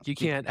in the back. You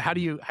can't.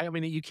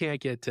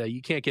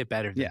 You can't get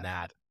better than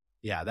that.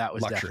 Yeah, that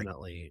was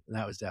definitely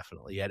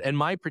it. And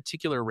my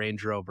particular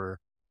Range Rover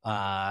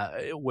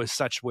was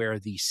such where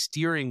the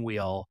steering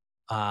wheel,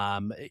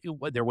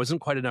 there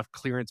wasn't quite enough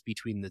clearance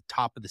between the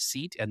top of the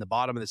seat and the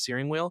bottom of the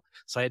steering wheel.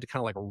 So I had to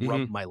kind of like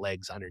rub my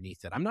legs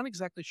underneath it. I'm not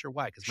exactly sure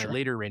why, because my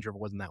later Range Rover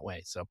wasn't that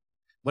way. So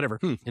whatever.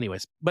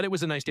 Anyways, but it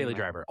was a nice daily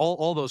driver.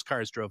 All those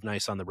cars drove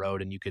nice on the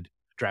road, and you could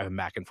drive them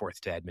back and forth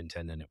to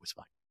Edmonton, and it was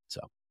fine. So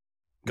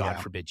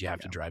God forbid you have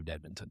to drive to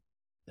Edmonton.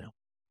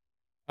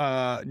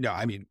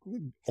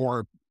 No,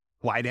 or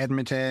fly to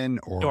Edmonton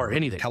or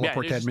anything.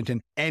 Teleport to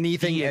Edmonton.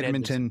 Anything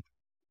Edmonton.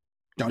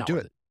 Don't do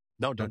it.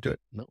 No, don't do it.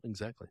 No,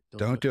 exactly.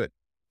 Don't do it.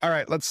 All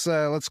right, let's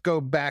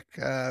go back.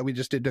 We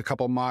just did a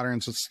couple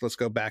moderns. Let's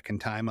go back in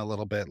time a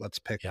little bit. Let's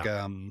pick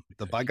the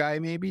Bugeye,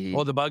 maybe.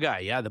 Oh, the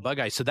Bugeye, the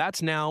Bugeye. So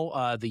that's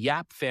now the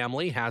Yap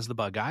family has the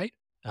Bugeye,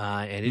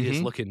 and it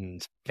is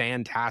looking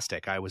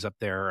fantastic. I was up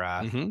there,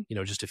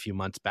 just a few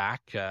months back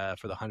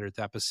for the 100th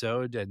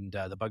episode, and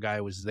the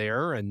Bugeye was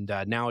there, and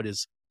now it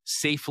is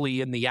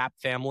safely in the Yap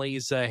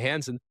family's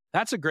hands, and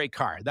that's a great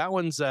car. That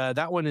one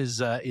is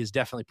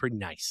definitely pretty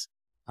nice.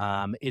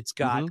 It's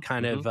got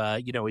kind of,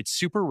 it's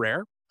super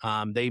rare.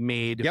 They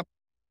made,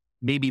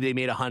 maybe they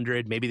made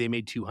 100, maybe they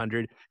made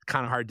 200.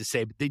 Kind of hard to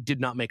say, but they did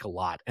not make a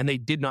lot, and they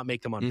did not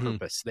make them on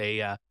purpose.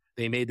 They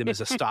made them as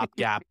a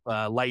stopgap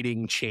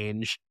lighting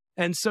change.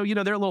 And so,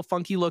 they're a little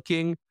funky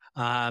looking.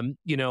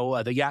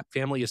 The Yap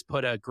family has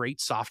put a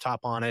great soft top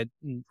on it,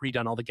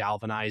 redone all the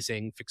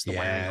galvanizing, fixed the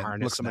wiring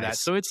harness, some of that.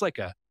 So it's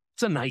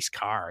a nice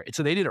car.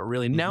 They did it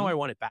really. Now I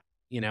want it back.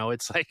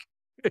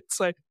 It's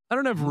like I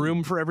don't have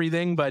room for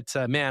everything, but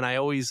man, I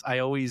always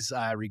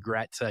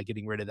regret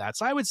getting rid of that.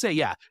 So I would say,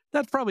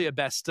 that's probably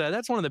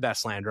that's one of the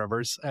best Land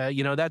Rovers.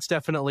 That's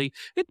definitely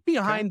it's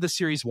behind the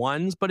Series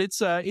Ones, but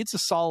it's a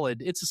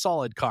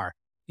solid car.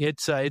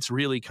 It's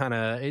really kind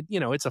of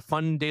it's a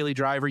fun daily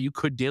driver. You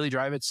could daily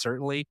drive it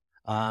certainly,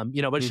 but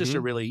it's just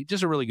a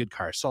really good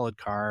car, solid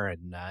car,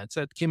 and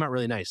it came out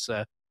really nice.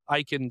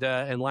 Ike and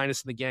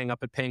Linus and the gang up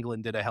at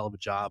Pangolin did a hell of a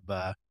job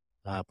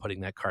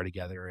putting that car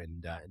together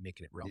and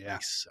making it real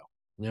nice. So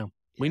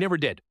we never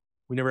did.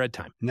 We never had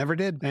time. Never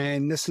did.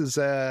 And this is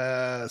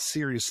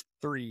Series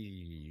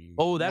 3.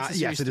 Oh, that's the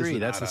Series 3.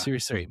 That's the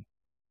Series 3.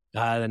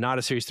 Not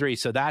a Series 3.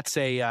 So that's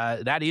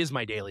that is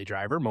my daily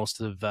driver.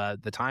 Most of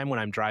the time when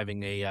I'm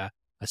driving a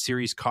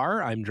Series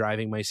car, I'm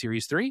driving my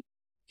Series 3.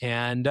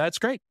 And it's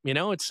great.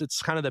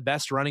 It's kind of the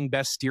best running,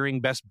 best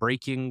steering, best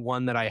braking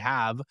one that I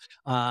have.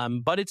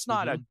 But it's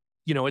not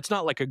it's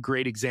not like a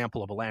great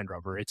example of a Land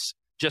Rover. It's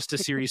just a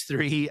Series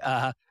 3.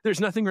 There's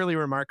nothing really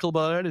remarkable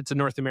about it. It's a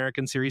North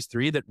American Series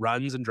 3 that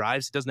runs and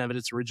drives. It doesn't have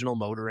its original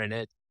motor in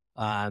it.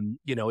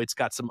 It's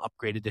got some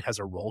upgraded. It has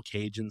a roll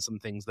cage and some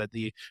things that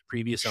the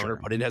previous owner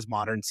put in. It has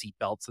modern seat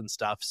belts and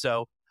stuff.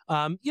 So,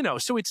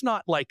 so it's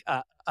not like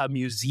a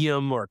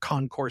museum or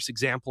concourse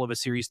example of a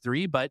Series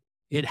 3, but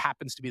it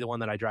happens to be the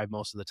one that I drive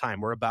most of the time.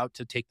 We're about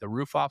to take the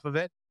roof off of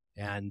it,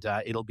 and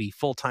it'll be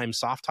full-time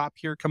soft top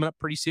here coming up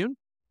pretty soon,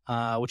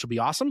 which will be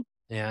awesome.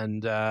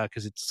 And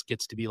because it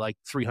gets to be like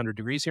 300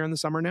 degrees here in the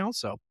summer now.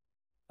 So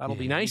that'll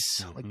be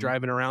nice, like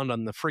driving around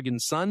on the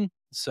friggin' sun.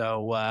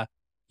 So,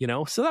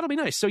 so that'll be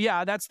nice. So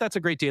that's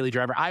a great daily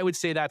driver. I would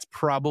say that's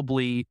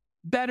probably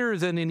better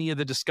than any of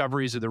the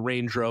Discoveries of the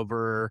Range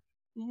Rover.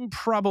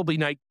 Probably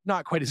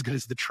not quite as good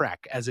as the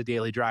Trek as a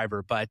daily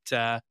driver, but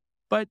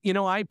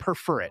I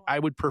prefer it. I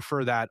would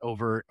prefer that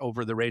over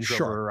the Range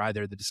Rover or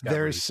either the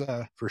Discovery.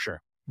 For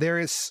sure. There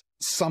is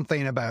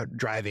something about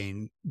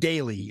driving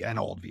daily an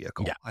old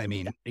vehicle. Yeah, I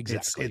mean,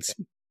 exactly.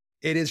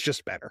 It is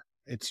just better.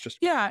 It's just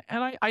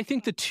and I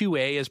think the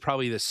 2A is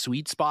probably the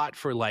sweet spot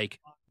for like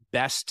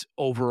best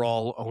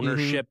overall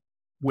ownership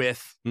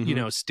with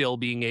still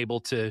being able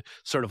to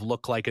sort of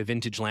look like a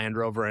vintage Land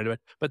Rover.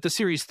 But the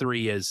Series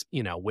 3 is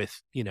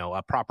with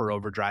a proper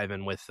overdrive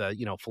and with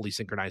fully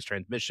synchronized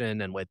transmission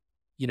and with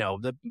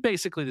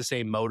basically the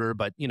same motor,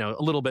 but a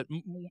little bit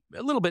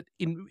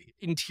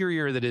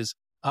interior that is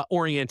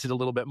oriented a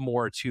little bit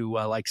more to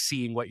like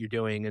seeing what you're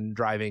doing and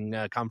driving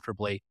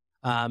comfortably.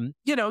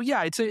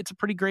 It's a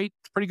pretty great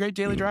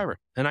daily driver,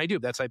 and I do.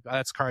 That's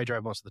the car I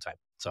drive most of the time.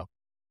 So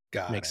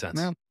makes sense.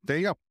 Well, there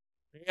you go.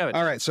 There you have it.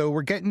 All right, so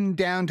we're getting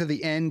down to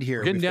the end here.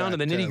 We're getting down to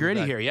the nitty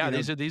gritty here. Yeah,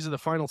 these are the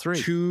final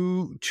three.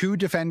 Two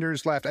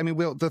Defenders left. I mean,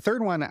 the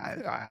third one,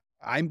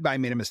 I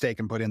made a mistake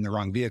and put in the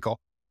wrong vehicle.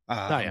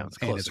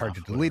 It's hard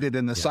to delete it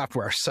in the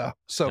software. So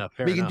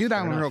we can do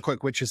that one real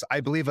quick, which is,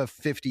 I believe, a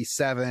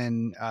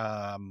 57.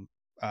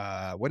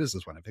 What is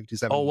this one? A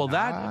 57? Oh, well,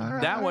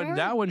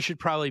 that one should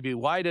probably be.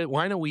 Why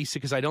don't we see?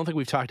 Because I don't think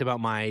we've talked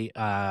about my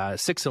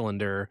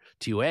 6-cylinder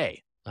 2A,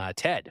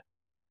 Ted.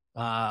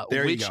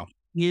 There you go.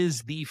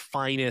 Is the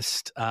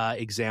finest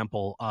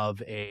example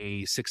of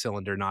a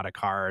 6-cylinder, not a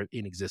car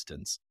in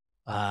existence.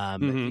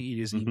 It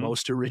is the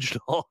most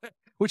original.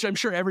 Which I'm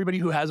sure everybody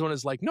who has one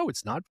is like, no,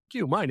 it's not.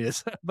 Mine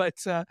is. but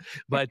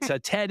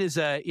Ted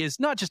is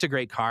not just a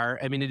great car.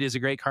 I mean, it is a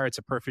great car. It's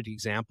a perfect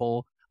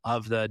example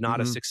of the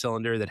not a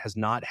 6-cylinder that has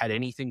not had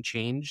anything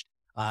changed.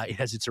 It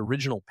has its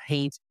original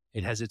paint.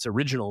 It has its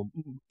original,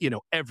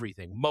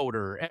 everything,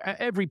 motor.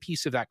 Every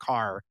piece of that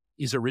car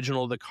is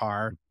original to the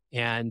car.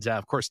 And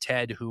of course,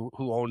 Ted, who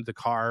owned the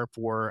car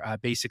for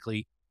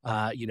basically,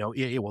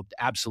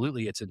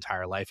 absolutely its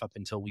entire life up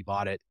until we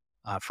bought it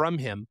from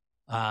him.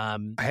 I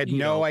had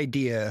no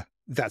idea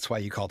that's why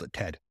you called it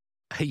Ted.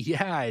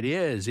 Yeah, it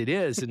is.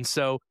 And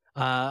so,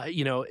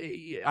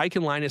 Ike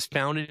and Linus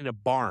found it in a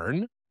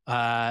barn.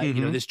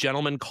 This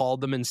gentleman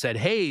called them and said,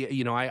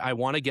 hey, I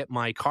want to get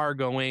my car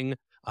going.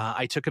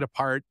 I took it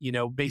apart,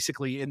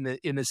 basically in the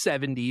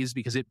 70s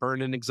because it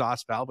burned an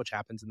exhaust valve, which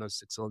happens in those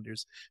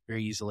 6-cylinders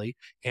very easily.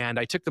 And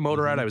I took the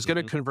motor out. I was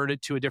going to convert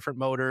it to a different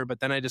motor,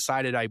 but then I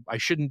decided I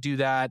shouldn't do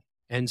that.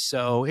 And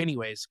so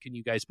anyways, can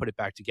you guys put it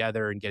back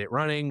together and get it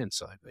running? And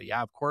so,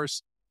 yeah, of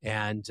course.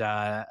 And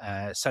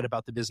set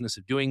about the business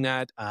of doing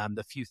that.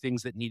 The few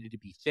things that needed to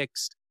be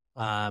fixed,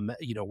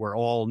 were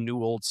all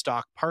new old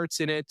stock parts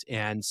in it.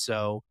 And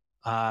so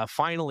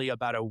finally,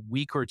 about a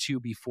week or two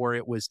before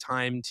it was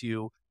time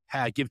to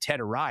give Ted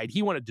a ride,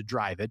 he wanted to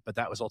drive it, but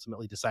that was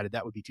ultimately decided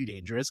that would be too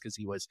dangerous because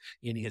he was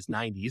in his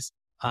 90s.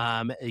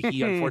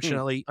 He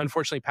unfortunately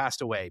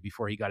passed away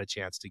before he got a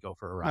chance to go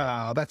for a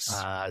ride. Oh,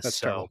 that's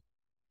terrible.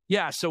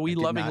 Yeah, so we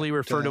lovingly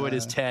refer to it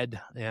as Ted.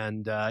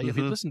 And if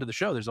you listen to the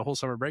show, there's a whole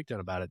summer breakdown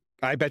about it.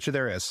 I bet you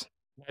there is.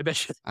 I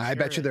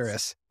bet you there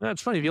is.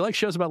 That's funny. If you like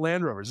shows about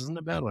Land Rovers, isn't it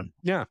a bad one?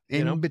 Yeah.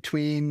 In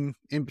between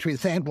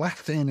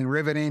sandblasting and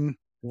riveting.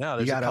 Yeah,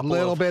 you got a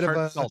little bit of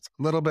a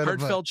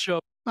heartfelt show.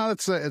 Oh,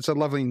 it's a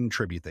lovely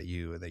tribute that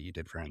you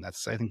did for him. I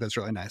think that's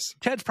really nice.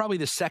 Ted's probably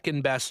the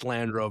second best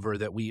Land Rover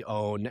that we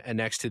own, and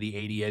next to the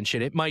 80-inch.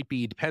 And it might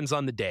be, depends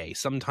on the day.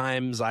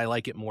 Sometimes I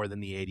like it more than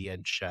the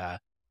 80-inch. Oh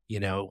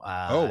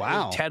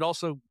wow. Ted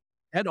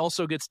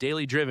also gets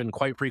daily driven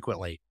quite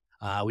frequently.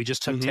 We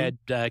just took Ted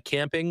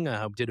camping,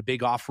 did a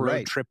big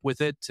off-road trip with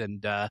it,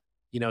 and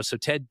so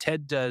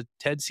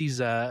Ted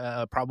sees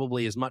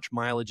probably as much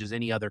mileage as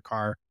any other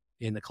car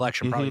in the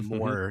collection, probably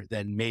more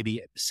than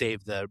maybe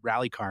save the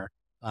rally car.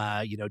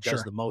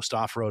 Does the most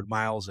off-road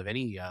miles of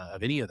any of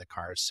the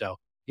cars. So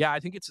yeah, I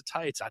think it's a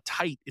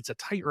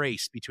tight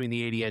race between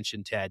the 80-inch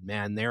and Ted.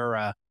 Man,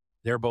 they're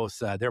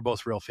both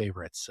real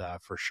favorites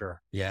for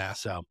sure. Yeah.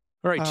 So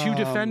all right, two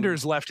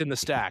Defenders left in the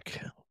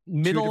stack.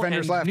 Middle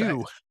and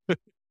new.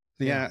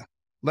 Yeah.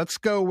 Let's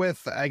go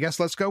with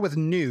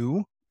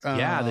new. The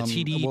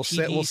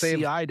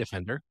TDCI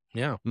Defender.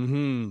 Yeah.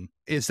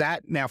 Is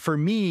that now for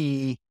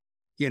me?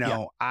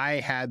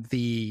 I had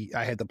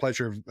the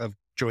pleasure of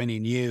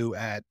joining you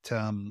at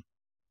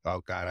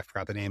oh God, I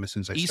forgot the name as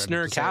soon as I started.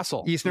 Eastner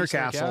Castle.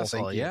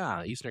 Thank you.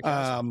 Yeah, Eastner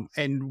Castle.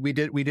 And we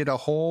did a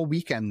whole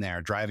weekend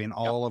there, driving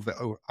all of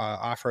the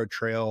off-road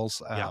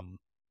trails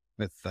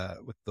with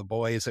the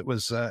boys. It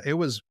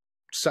was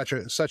such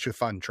a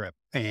fun trip.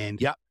 And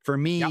for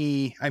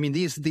me, I mean,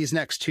 these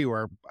next two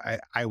are,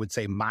 I would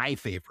say, my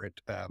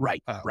favorite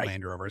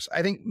Land Rovers.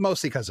 I think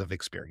mostly because of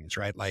experience,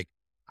 right? Like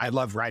I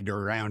love riding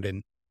around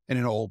in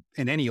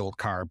any old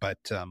car, but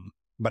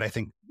I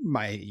think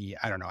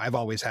I've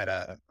always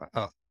had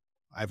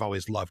I've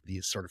always loved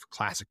these sort of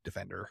classic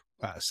Defender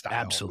style.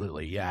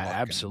 Absolutely. Yeah,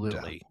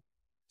 absolutely.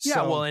 Yeah,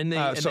 So, well, and the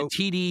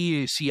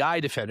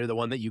TDCI Defender, the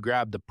one that you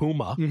grabbed, the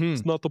Puma,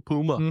 it's not the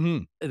Puma.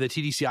 The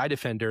TDCI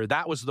Defender,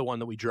 that was the one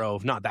that we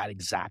drove. Not that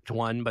exact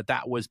one, but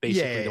that was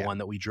basically the one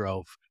that we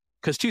drove.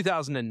 Because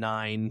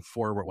 2009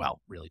 forward,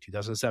 well, really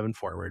 2007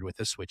 forward with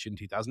the switch in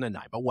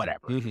 2009, but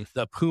whatever.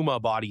 The Puma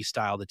body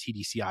style, the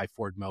TDCI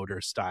Ford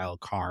Motor style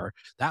car,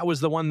 that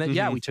was the one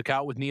that, we took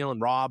out with Neil and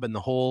Rob and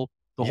the whole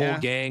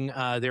gang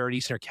there at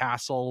Eastern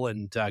Castle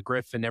and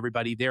Griff and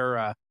everybody.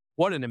 They're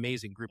what an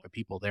amazing group of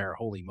people there.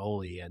 Holy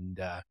moly. And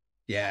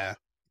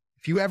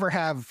if you ever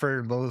have,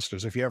 for the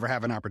listeners, if you ever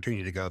have an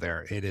opportunity to go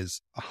there, it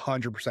is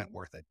 100%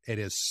 worth it. It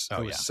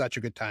was such a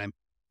good time.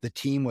 The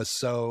team was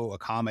so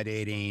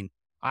accommodating.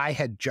 I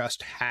had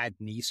just had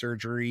knee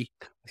surgery,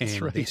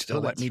 and they still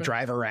let me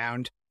drive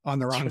around on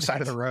the wrong side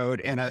of the road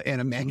in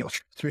a manual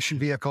transmission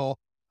vehicle.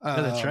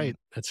 That's right.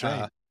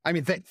 I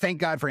mean, thank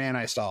God for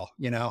anti-stall.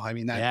 That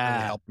really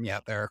helped me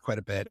out there quite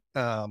a bit.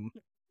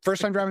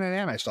 First time driving an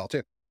anti-stall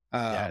too.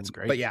 It's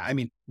great. But yeah, I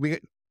mean, we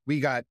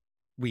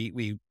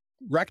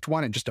wrecked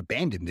one and just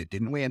abandoned it,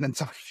 didn't we? And then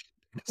somebody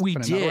we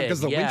did because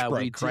the winch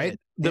broke, right?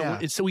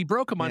 So we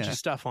broke a bunch of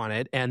stuff on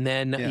it, and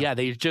then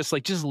they just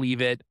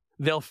leave it.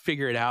 They'll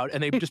figure it out,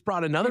 and they just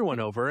brought another one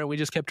over, and we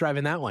just kept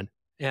driving that one.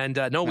 And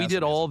we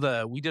did all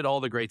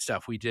the great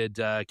stuff. We did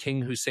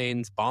King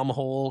Hussein's bomb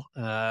hole,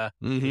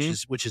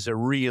 which is a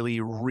really,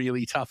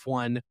 really tough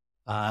one.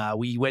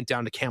 We went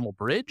down to Camel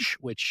Bridge,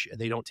 which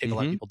they don't take a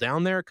lot of people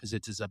down there because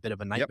it is a bit of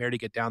a nightmare to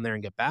get down there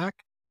and get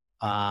back.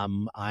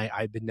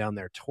 I've been down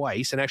there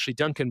twice, and actually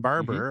Duncan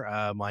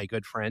Barber, my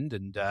good friend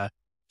and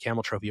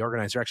Camel Trophy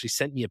organizer, actually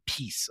sent me a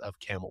piece of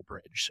Camel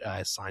Bridge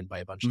signed by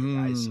a bunch of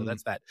guys. So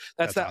that's that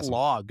awesome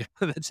log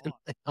that's in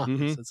my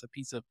office. It's a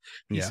piece of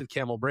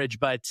Camel Bridge.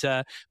 But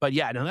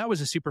yeah, no, that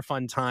was a super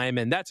fun time,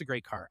 and that's a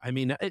great car. I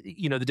mean,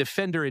 the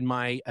Defender, in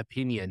my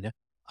opinion,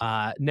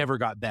 never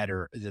got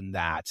better than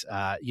that.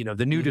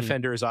 The new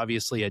Defender is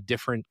obviously a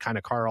different kind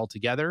of car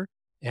altogether.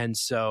 And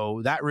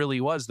so that really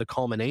was the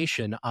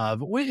culmination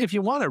of, if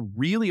you want to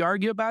really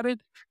argue about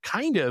it,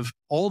 kind of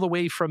all the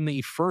way from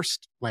the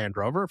first Land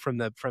Rover, from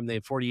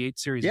the 48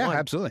 Series One,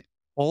 absolutely,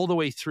 all the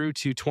way through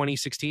to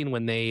 2016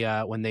 when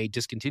they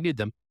discontinued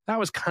them. That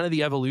was kind of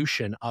the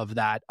evolution of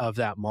that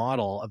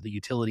model, of the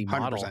utility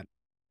model, 100%.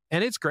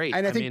 And it's great.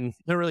 And I think, mean,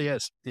 it really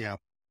is. Yeah,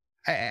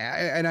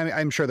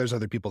 I'm sure there's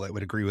other people that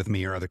would agree with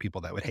me, or other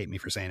people that would hate me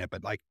for saying it,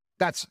 but like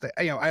that's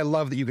I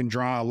love that you can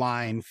draw a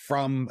line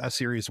from a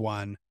Series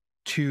One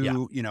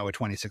to a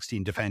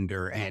 2016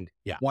 Defender, and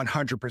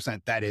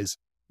 100% that is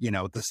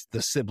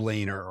the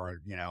sibling or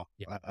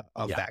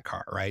of that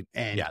car, right?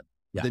 And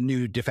the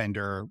new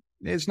Defender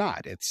is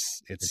not.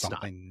 It's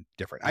something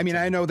different. I mean,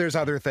 I know there's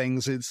other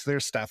things.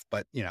 There's stuff,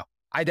 but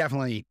I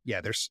definitely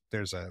there's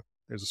a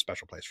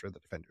special place for the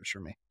Defenders for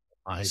me.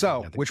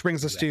 Which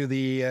brings us to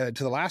the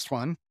last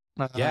one.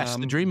 Yes,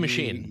 the Dream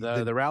Machine,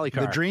 the rally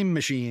car, the Dream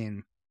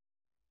Machine.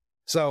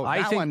 So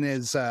I think one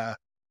is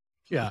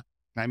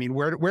I mean,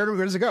 where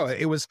does it go?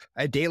 It was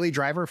a daily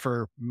driver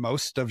for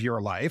most of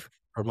your life.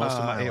 For most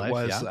of my life, it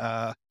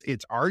was.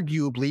 It's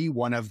arguably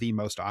one of the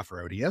most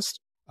off-roadiest.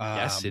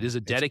 Yes, it is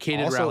a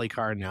dedicated rally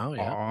car now.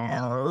 Yeah.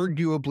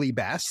 Arguably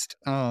best.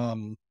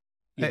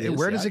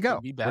 Where does it go?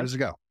 Where does it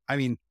go? I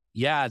mean,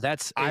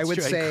 I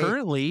would say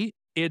currently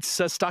it's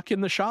stuck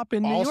in the shop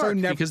in New York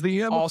because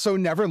also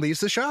never leaves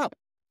the shop.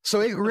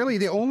 So it really,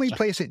 the only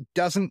place it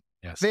doesn't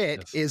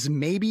fit is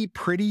maybe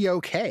Pretty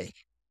Okay.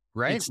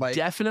 Right? It's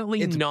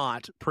definitely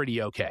not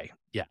Pretty Okay.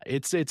 Yeah.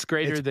 It's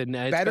greater than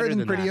it's better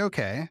than Pretty that.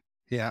 Okay.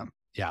 Yeah.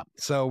 Yeah.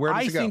 So where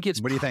does it go?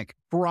 What do you think?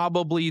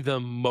 Probably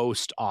the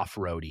most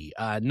off-roady.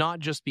 Not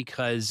just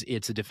because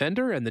it's a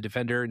Defender, and the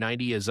Defender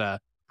 90 is a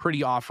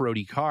pretty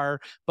off-roady car,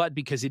 but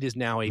because it is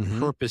now a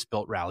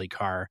purpose-built rally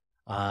car.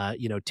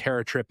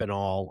 Terra Trip and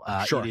all.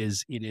 It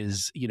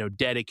is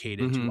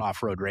dedicated to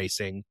off-road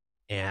racing,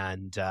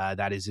 and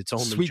that is its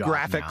only sweet job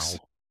graphics. Now.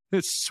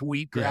 It's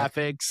sweet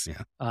graphics.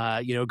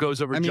 Goes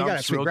over. I mean, you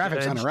got sweet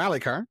graphics on a rally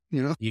car.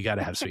 You got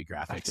to have sweet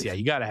graphics. Yeah,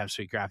 you got to have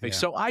sweet graphics. Yeah.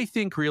 So I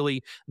think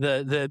really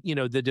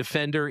the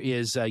Defender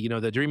is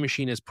the Dream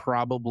Machine is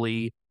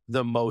probably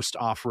the most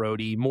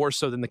off-roady, more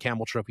so than the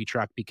Camel Trophy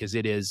truck, because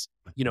it is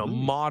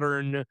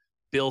modern,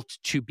 built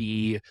to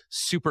be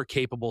super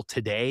capable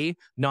today,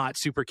 not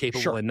super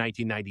capable in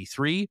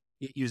 1993.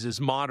 It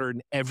uses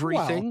modern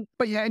everything. Well,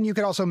 but and you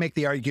could also make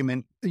the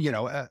argument,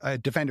 a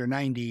Defender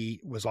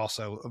 90 was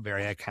also a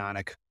very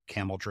iconic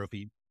Camel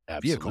Trophy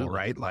vehicle,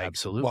 right? Like,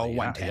 absolutely. Well,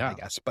 110, I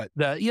guess. But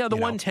the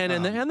 110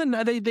 and then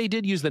they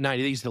did use the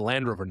 90. They used the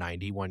Land Rover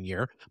 90 one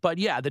year. But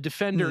the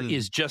Defender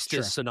is just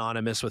as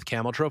synonymous with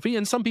Camel Trophy.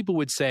 And some people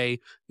would say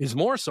is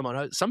more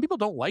synonymous. Some people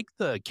don't like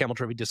the Camel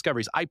Trophy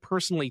Discoveries. I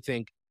personally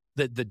think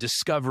that the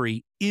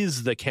Discovery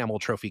is the Camel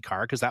Trophy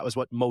car, because that was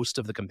what most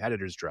of the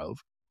competitors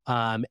drove.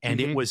 And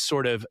it was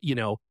sort of, it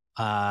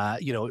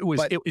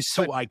was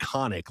so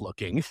iconic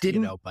looking.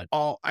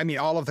 All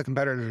of the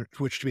competitors,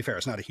 which to be fair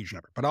is not a huge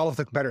number, but all of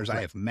the competitors I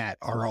have met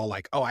are all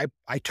like, I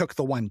took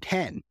the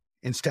 110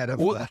 instead of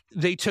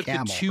they took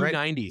Camel, the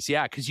 290s,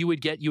 because you would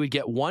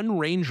get one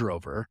Range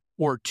Rover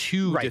or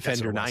two Right,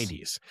 Defender that's what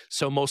it 90s.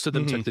 So most of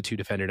them took the two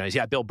Defender 90s.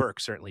 Yeah, Bill Burke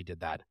certainly did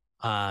that.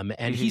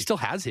 And he still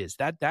has his.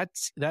 That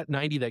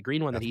 90, that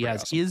green one that he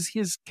has, is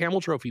his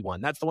Camel Trophy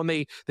one. That's the one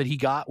that he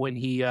got when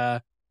he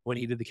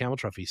did the Camel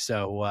Trophy.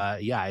 So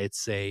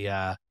it's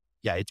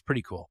it's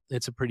pretty cool.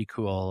 It's a pretty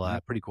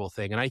cool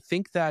thing. And I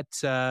think that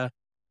I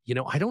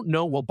don't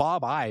know. Well,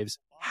 Bob Ives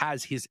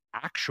has his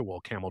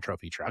actual Camel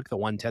Trophy truck, the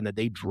 110 that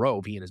they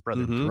drove. He and his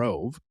brother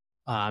drove.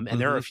 And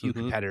there are a few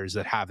competitors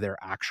that have their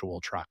actual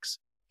trucks,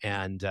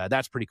 and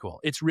that's pretty cool.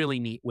 It's really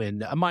neat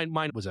when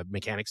mine was a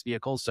mechanic's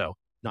vehicle, so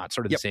not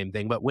sort of the same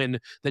thing. But when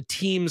the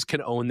teams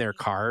can own their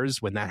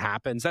cars, when that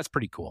happens, that's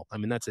pretty cool. I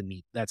mean, that's a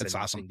neat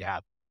thing to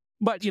have.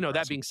 But,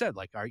 that being said,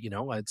 like,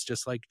 it's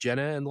just like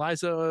Jenna and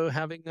Liza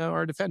having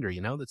our Defender,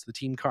 that's the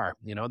team car.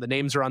 The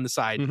names are on the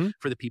side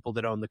for the people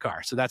that own the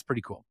car. So that's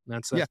pretty cool.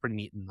 That's pretty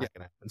neat. And that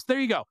can happen. So there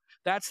you go.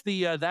 That's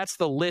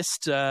the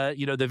list.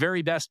 The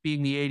very best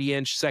being the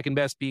 80-inch, second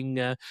best being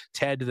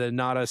Ted, the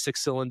Nada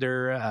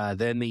 6-cylinder,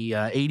 then the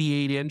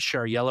 88-inch,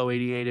 our yellow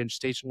 88-inch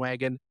station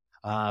wagon.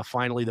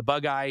 Finally, the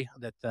Bugeye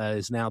that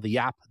is now the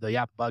Yap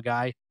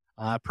Bugeye.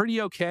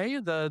 Pretty okay.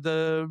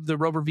 The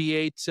Rover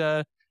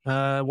V8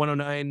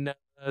 109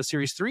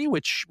 Series 3,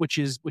 which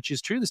is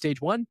true, the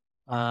stage one.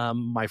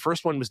 My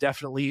first one was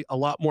definitely a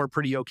lot more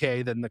pretty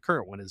okay than the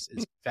current one is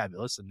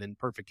fabulous and in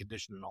perfect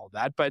condition and all of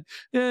that. But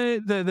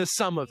the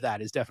sum of that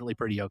is definitely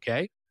pretty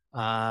okay.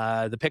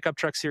 The pickup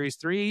truck Series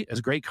 3 is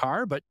a great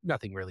car, but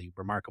nothing really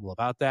remarkable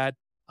about that.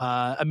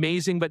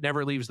 Amazing, but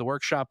never leaves the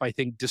workshop, I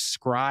think,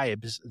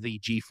 describes the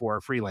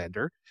G4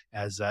 Freelander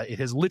as it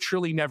has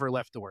literally never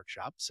left the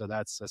workshop. So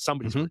that's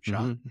somebody's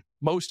workshop.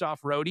 Most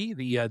off-roady,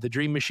 the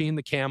Dream Machine,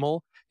 the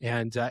Camel,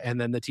 and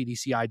then the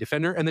TDCI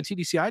Defender. And the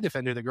TDCI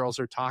Defender, the girls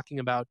are talking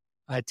about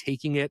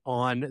taking it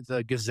on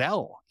the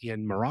Gazelle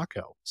in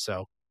Morocco.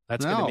 So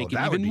that's going to make it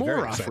even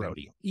more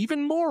off-roady.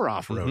 Even more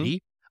off-roady.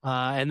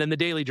 And then the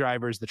daily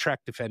drivers, the Trek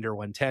Defender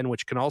 110,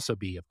 which can also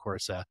be, of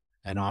course,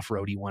 an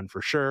off-roady one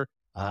for sure.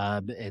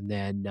 And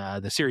then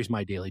the Series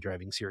My Daily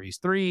Driving Series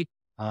 3,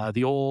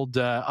 the old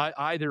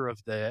either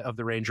of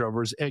the Range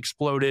Rovers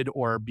exploded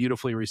or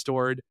beautifully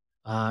restored,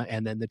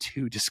 and then the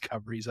two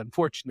Discoveries,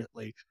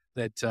 unfortunately,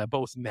 that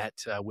both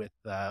met with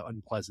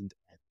unpleasant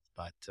ends.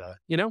 But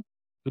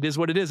it is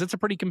what it is. It's a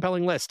pretty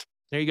compelling list.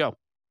 There you go.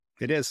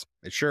 It is.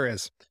 It sure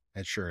is.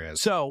 It sure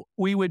is. So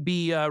we would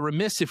be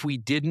remiss if we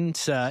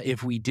didn't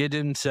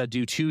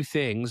do two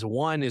things.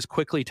 One is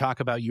quickly talk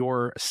about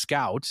your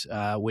Scout,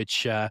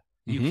 which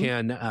you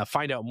can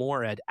find out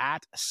more at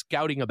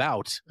Scouting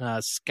About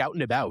on Instagram.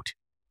 Scootin'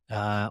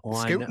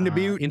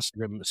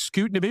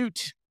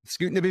 About.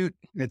 Scootin' About.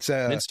 It's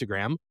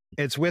Instagram.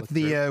 It's with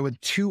the with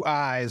two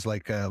eyes,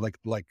 like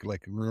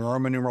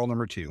Roman numeral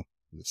number 2.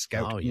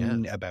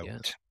 Scouting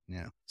About.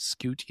 Yeah.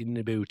 Scootin'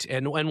 About.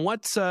 And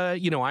what's I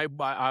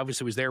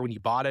obviously was there when you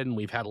bought it, and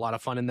we've had a lot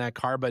of fun in that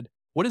car. But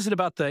what is it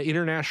about the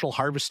International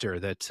Harvester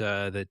that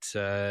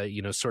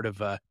sort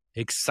of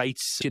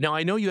excites you? Now,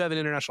 I know you have an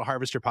International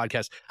Harvester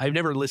podcast. I've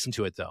never listened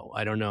to it though.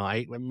 I don't know.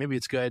 Maybe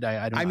it's good.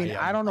 I don't know.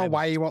 I don't know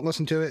why you won't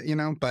listen to it,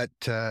 but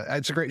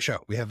it's a great show.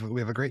 We have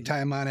a great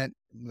time on it.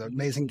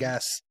 Amazing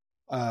guests.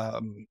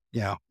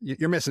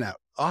 You're missing out.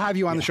 I'll have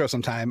you on the show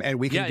sometime, and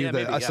we can do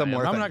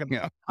similar thing.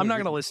 I'm not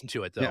gonna listen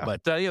to it though.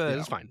 But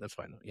that's fine. That's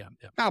fine. Yeah.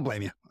 I don't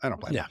blame you.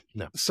 Yeah.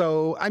 No.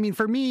 So I mean,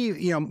 for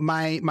me,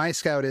 my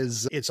Scout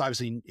it's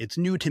obviously it's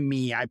new to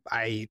me.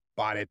 I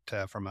bought it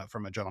from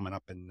a gentleman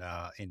up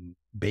in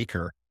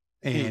Baker,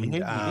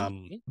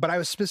 and but I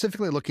was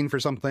specifically looking for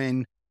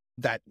something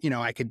that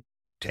I could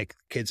take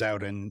kids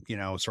out and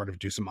sort of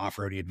do some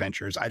off-roady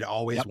adventures. I'd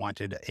always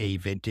wanted a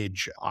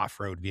vintage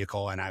off-road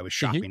vehicle, and I was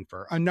shopping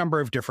for a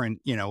number of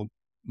different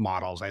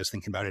models. I was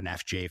thinking about an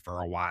FJ for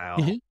a while.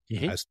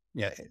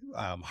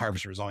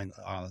 Harvester was on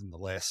the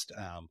list,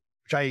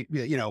 which I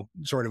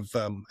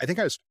I think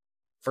I was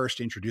first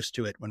introduced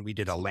to it when we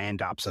did a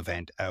Land Ops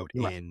event out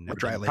in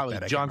Dry Lake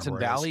Bed. Johnson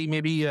Valley,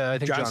 maybe. I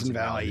think Johnson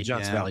Valley.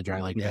 Johnson Valley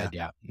Dry Lake Bed.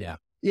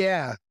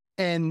 Yeah.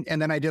 And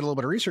then I did a little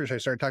bit of research. I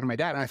started talking to my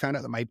dad, and I found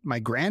out that my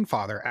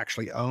grandfather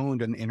actually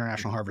owned an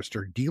International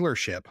Harvester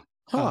dealership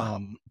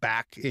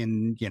back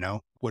in,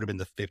 would have been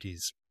the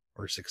 50s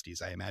or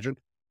 60s, I imagine.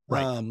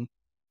 Right.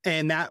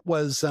 And that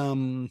was,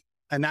 and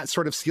that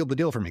sort of sealed the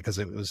deal for me, because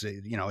it was,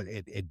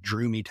 it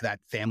drew me to that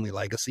family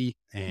legacy,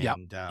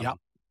 and,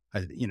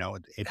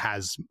 it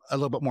has a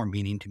little bit more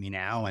meaning to me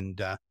now.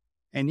 And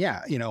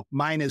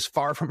mine is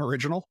far from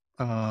original.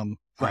 But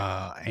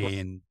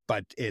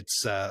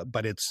it's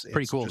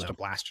pretty cool, just a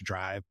blast to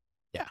drive.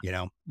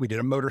 Yeah. We did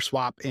a motor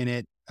swap in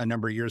it a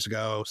number of years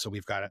ago. So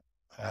we've got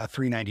a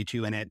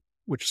 392 in it,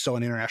 which is still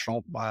an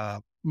international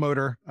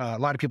motor. A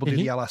lot of people do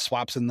the LS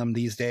swaps in them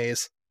these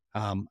days.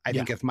 I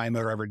think if my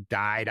motor ever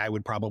died, I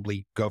would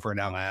probably go for an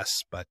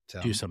LS, but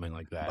do something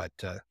like that.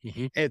 But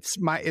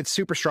it's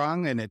super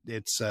strong, and it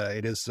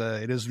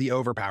is the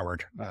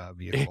overpowered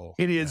vehicle.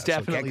 It is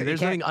definitely.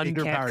 There's nothing underpowered.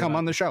 It can't come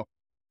on the show.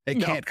 It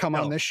can't come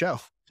on this show.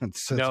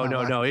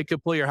 No. It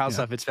could pull your house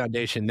off its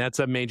foundation. That's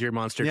a major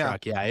monster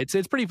truck. Yeah,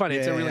 it's pretty fun.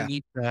 It's a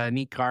really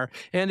neat car,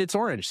 and it's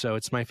orange, so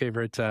it's my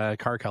favorite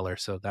car color.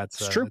 So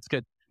that's true. That's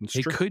good.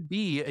 It could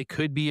be a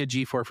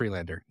G4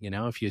 Freelander.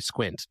 If you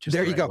squint. Just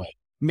there you go. Way.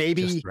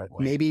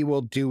 Maybe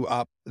we'll do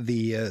up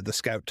the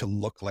Scout to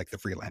look like the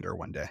Freelander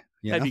one day.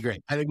 That'd be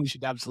great. I think we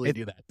should absolutely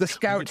do that. The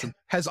Scout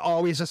has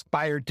always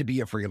aspired to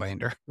be a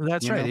Freelander.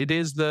 That's right. It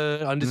is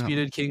the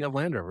undisputed king of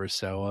Land Rovers.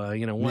 So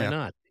why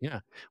not?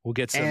 Yeah, we'll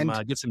get some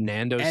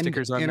Nando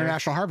stickers on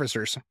International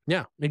Harvesters.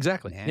 Yeah,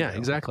 exactly. Nando. Yeah,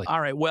 exactly.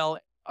 All right. Well,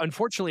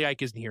 unfortunately,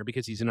 Ike isn't here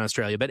because he's in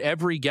Australia. But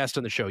every guest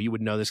on the show, you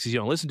would know this because you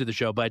don't listen to the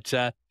show, but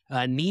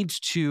needs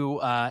to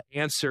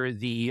answer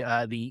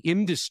the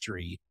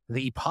industry,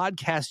 the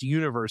podcast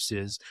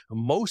universe's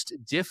most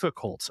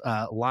difficult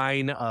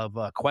line of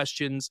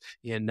questions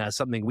in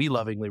something we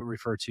lovingly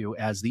refer to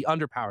as the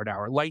Underpowered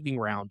Hour, lightning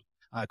round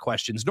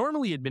questions,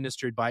 normally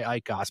administered by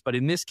Ike Goss. But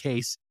in this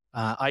case,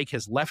 Ike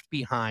has left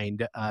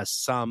behind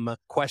some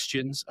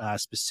questions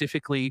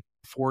specifically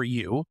for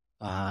you.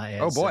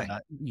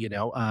 About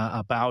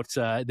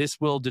this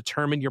will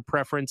determine your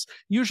preference,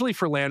 usually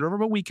for Land Rover,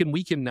 but we can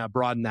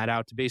broaden that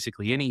out to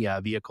basically any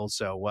vehicle.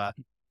 So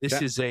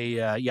this is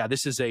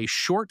a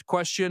short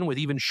question with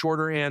even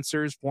shorter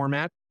answers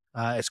format,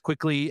 as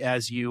quickly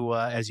as you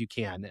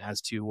can, as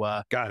to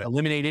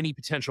eliminate any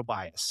potential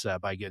bias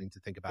by getting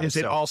to think about it. Is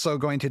it also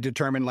going to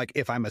determine like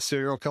if I'm a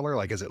serial killer?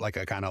 Like, is it like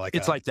a kind of like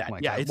it's like that?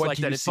 It's like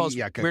that. It falls,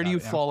 where do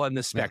you fall on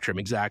the spectrum?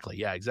 Exactly.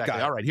 Yeah,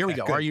 exactly. All right, here we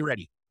go. Good. Are you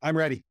ready? I'm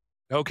ready.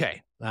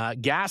 Okay.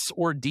 Gas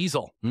or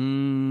diesel?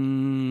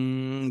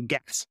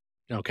 Gas.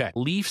 Okay.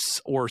 Leafs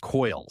or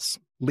coils?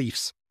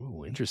 Leafs.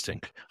 Ooh,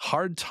 interesting.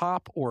 Hard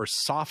top or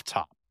soft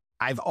top?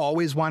 I've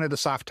always wanted a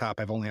soft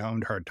top. I've only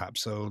owned hard top.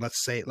 So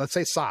let's say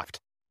soft.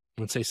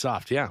 Let's say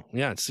soft. Yeah.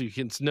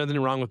 It's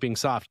nothing wrong with being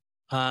soft.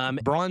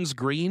 Bronze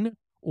green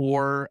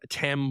or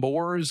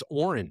Tambor's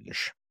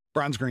orange?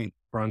 Bronze green.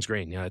 Bronze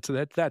green. Yeah.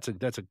 That's a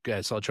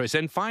good solid choice.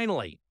 And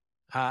finally,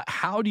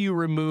 how do you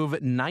remove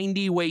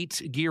 90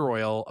 weight gear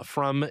oil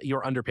from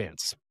your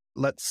underpants?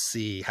 Let's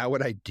see. How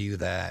would I do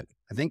that?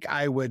 I think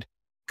I would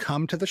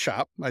come to the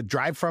shop. I'd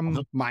drive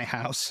from my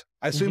house,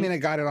 assuming I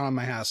got it on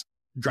my house,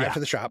 drive to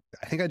the shop.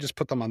 I think I just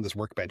put them on this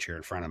workbench here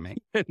in front of me.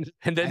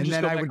 and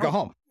then I would go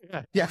home.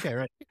 Yeah. Okay,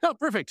 right. Oh,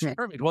 perfect. Yeah.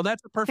 Perfect. Well,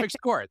 that's a perfect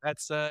score.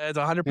 That's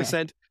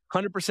 100%.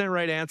 100%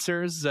 right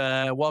answers.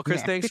 Well,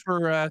 Chris, thanks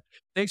for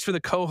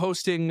the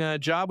co-hosting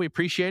job. We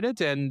appreciate it.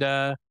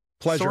 And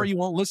pleasure. Sorry you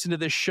won't listen to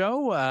this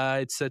show.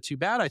 It's too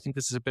bad. I think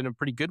this has been a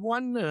pretty good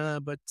one.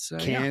 But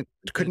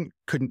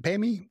couldn't pay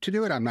me to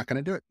do it. I'm not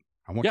going to do it.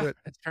 I won't do it.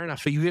 That's fair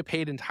enough. So you get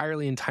paid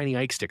entirely in Tiny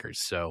Ike stickers.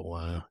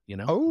 So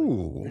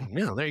Oh,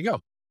 yeah. There you go.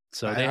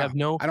 So they have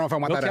no. I don't know if I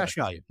want that cash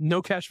value.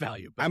 No cash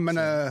value. But I'm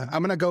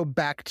gonna go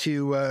back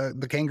to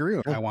the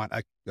kangaroo. I want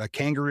a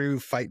kangaroo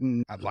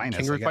fighting Linus.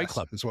 Kangaroo Fight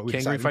Club is what we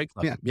Kangaroo decided. Fight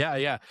Club.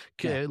 Yeah.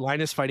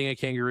 Linus fighting a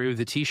kangaroo.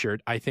 The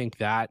T-shirt. I think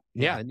that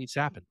it needs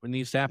to happen. It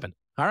needs to happen.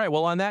 All right.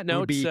 Well, on that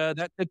note,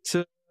 that's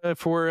it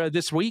for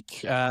this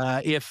week.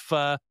 If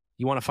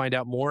you want to find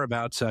out more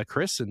about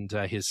Chris and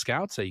his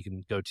scouts, you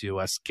can go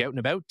to Scouting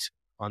About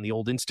on the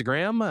old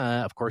Instagram.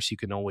 Of course, you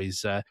can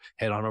always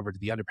head on over to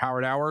the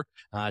Underpowered Hour.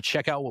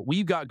 Check out what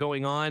we've got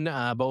going on,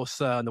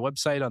 both on the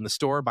website, on the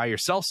store. Buy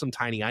yourself some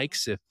Tiny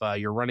Ikes if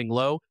you're running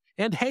low.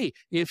 And hey,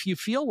 if you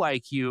feel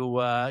like you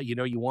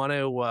want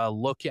to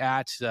look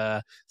at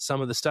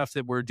some of the stuff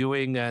that we're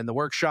doing in the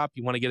workshop,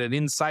 you want to get an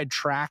inside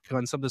track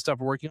on some of the stuff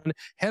we're working on,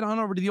 head on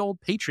over to the old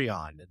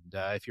Patreon. And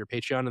if you're a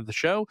Patreon of the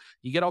show,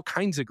 you get all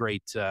kinds of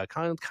great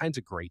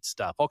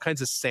stuff, all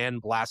kinds of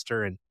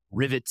sandblaster and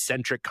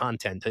rivet-centric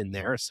content in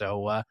there.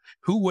 So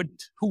who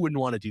wouldn't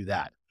want to do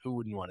that? Who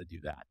wouldn't want to do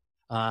that?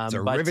 It's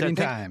a riveting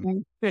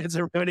time. It's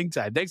a riveting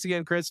time. Thanks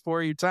again, Chris,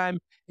 for your time.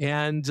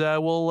 And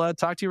we'll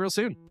talk to you real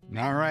soon.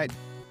 All right.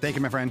 Thank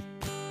you, my friend.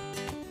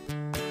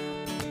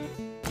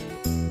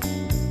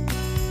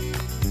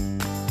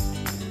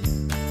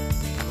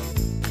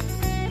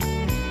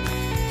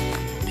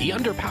 The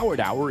Underpowered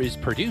Hour is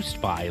produced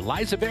by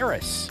Liza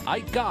Beres,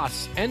 Ike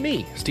Goss, and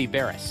me, Steve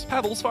Beres.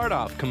 Pavel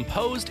Svardov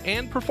composed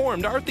and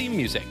performed our theme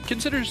music.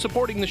 Consider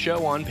supporting the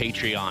show on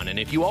Patreon, and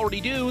if you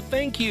already do,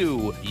 thank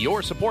you.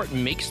 Your support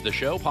makes the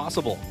show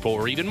possible.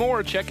 For even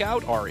more, check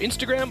out our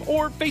Instagram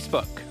or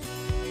Facebook.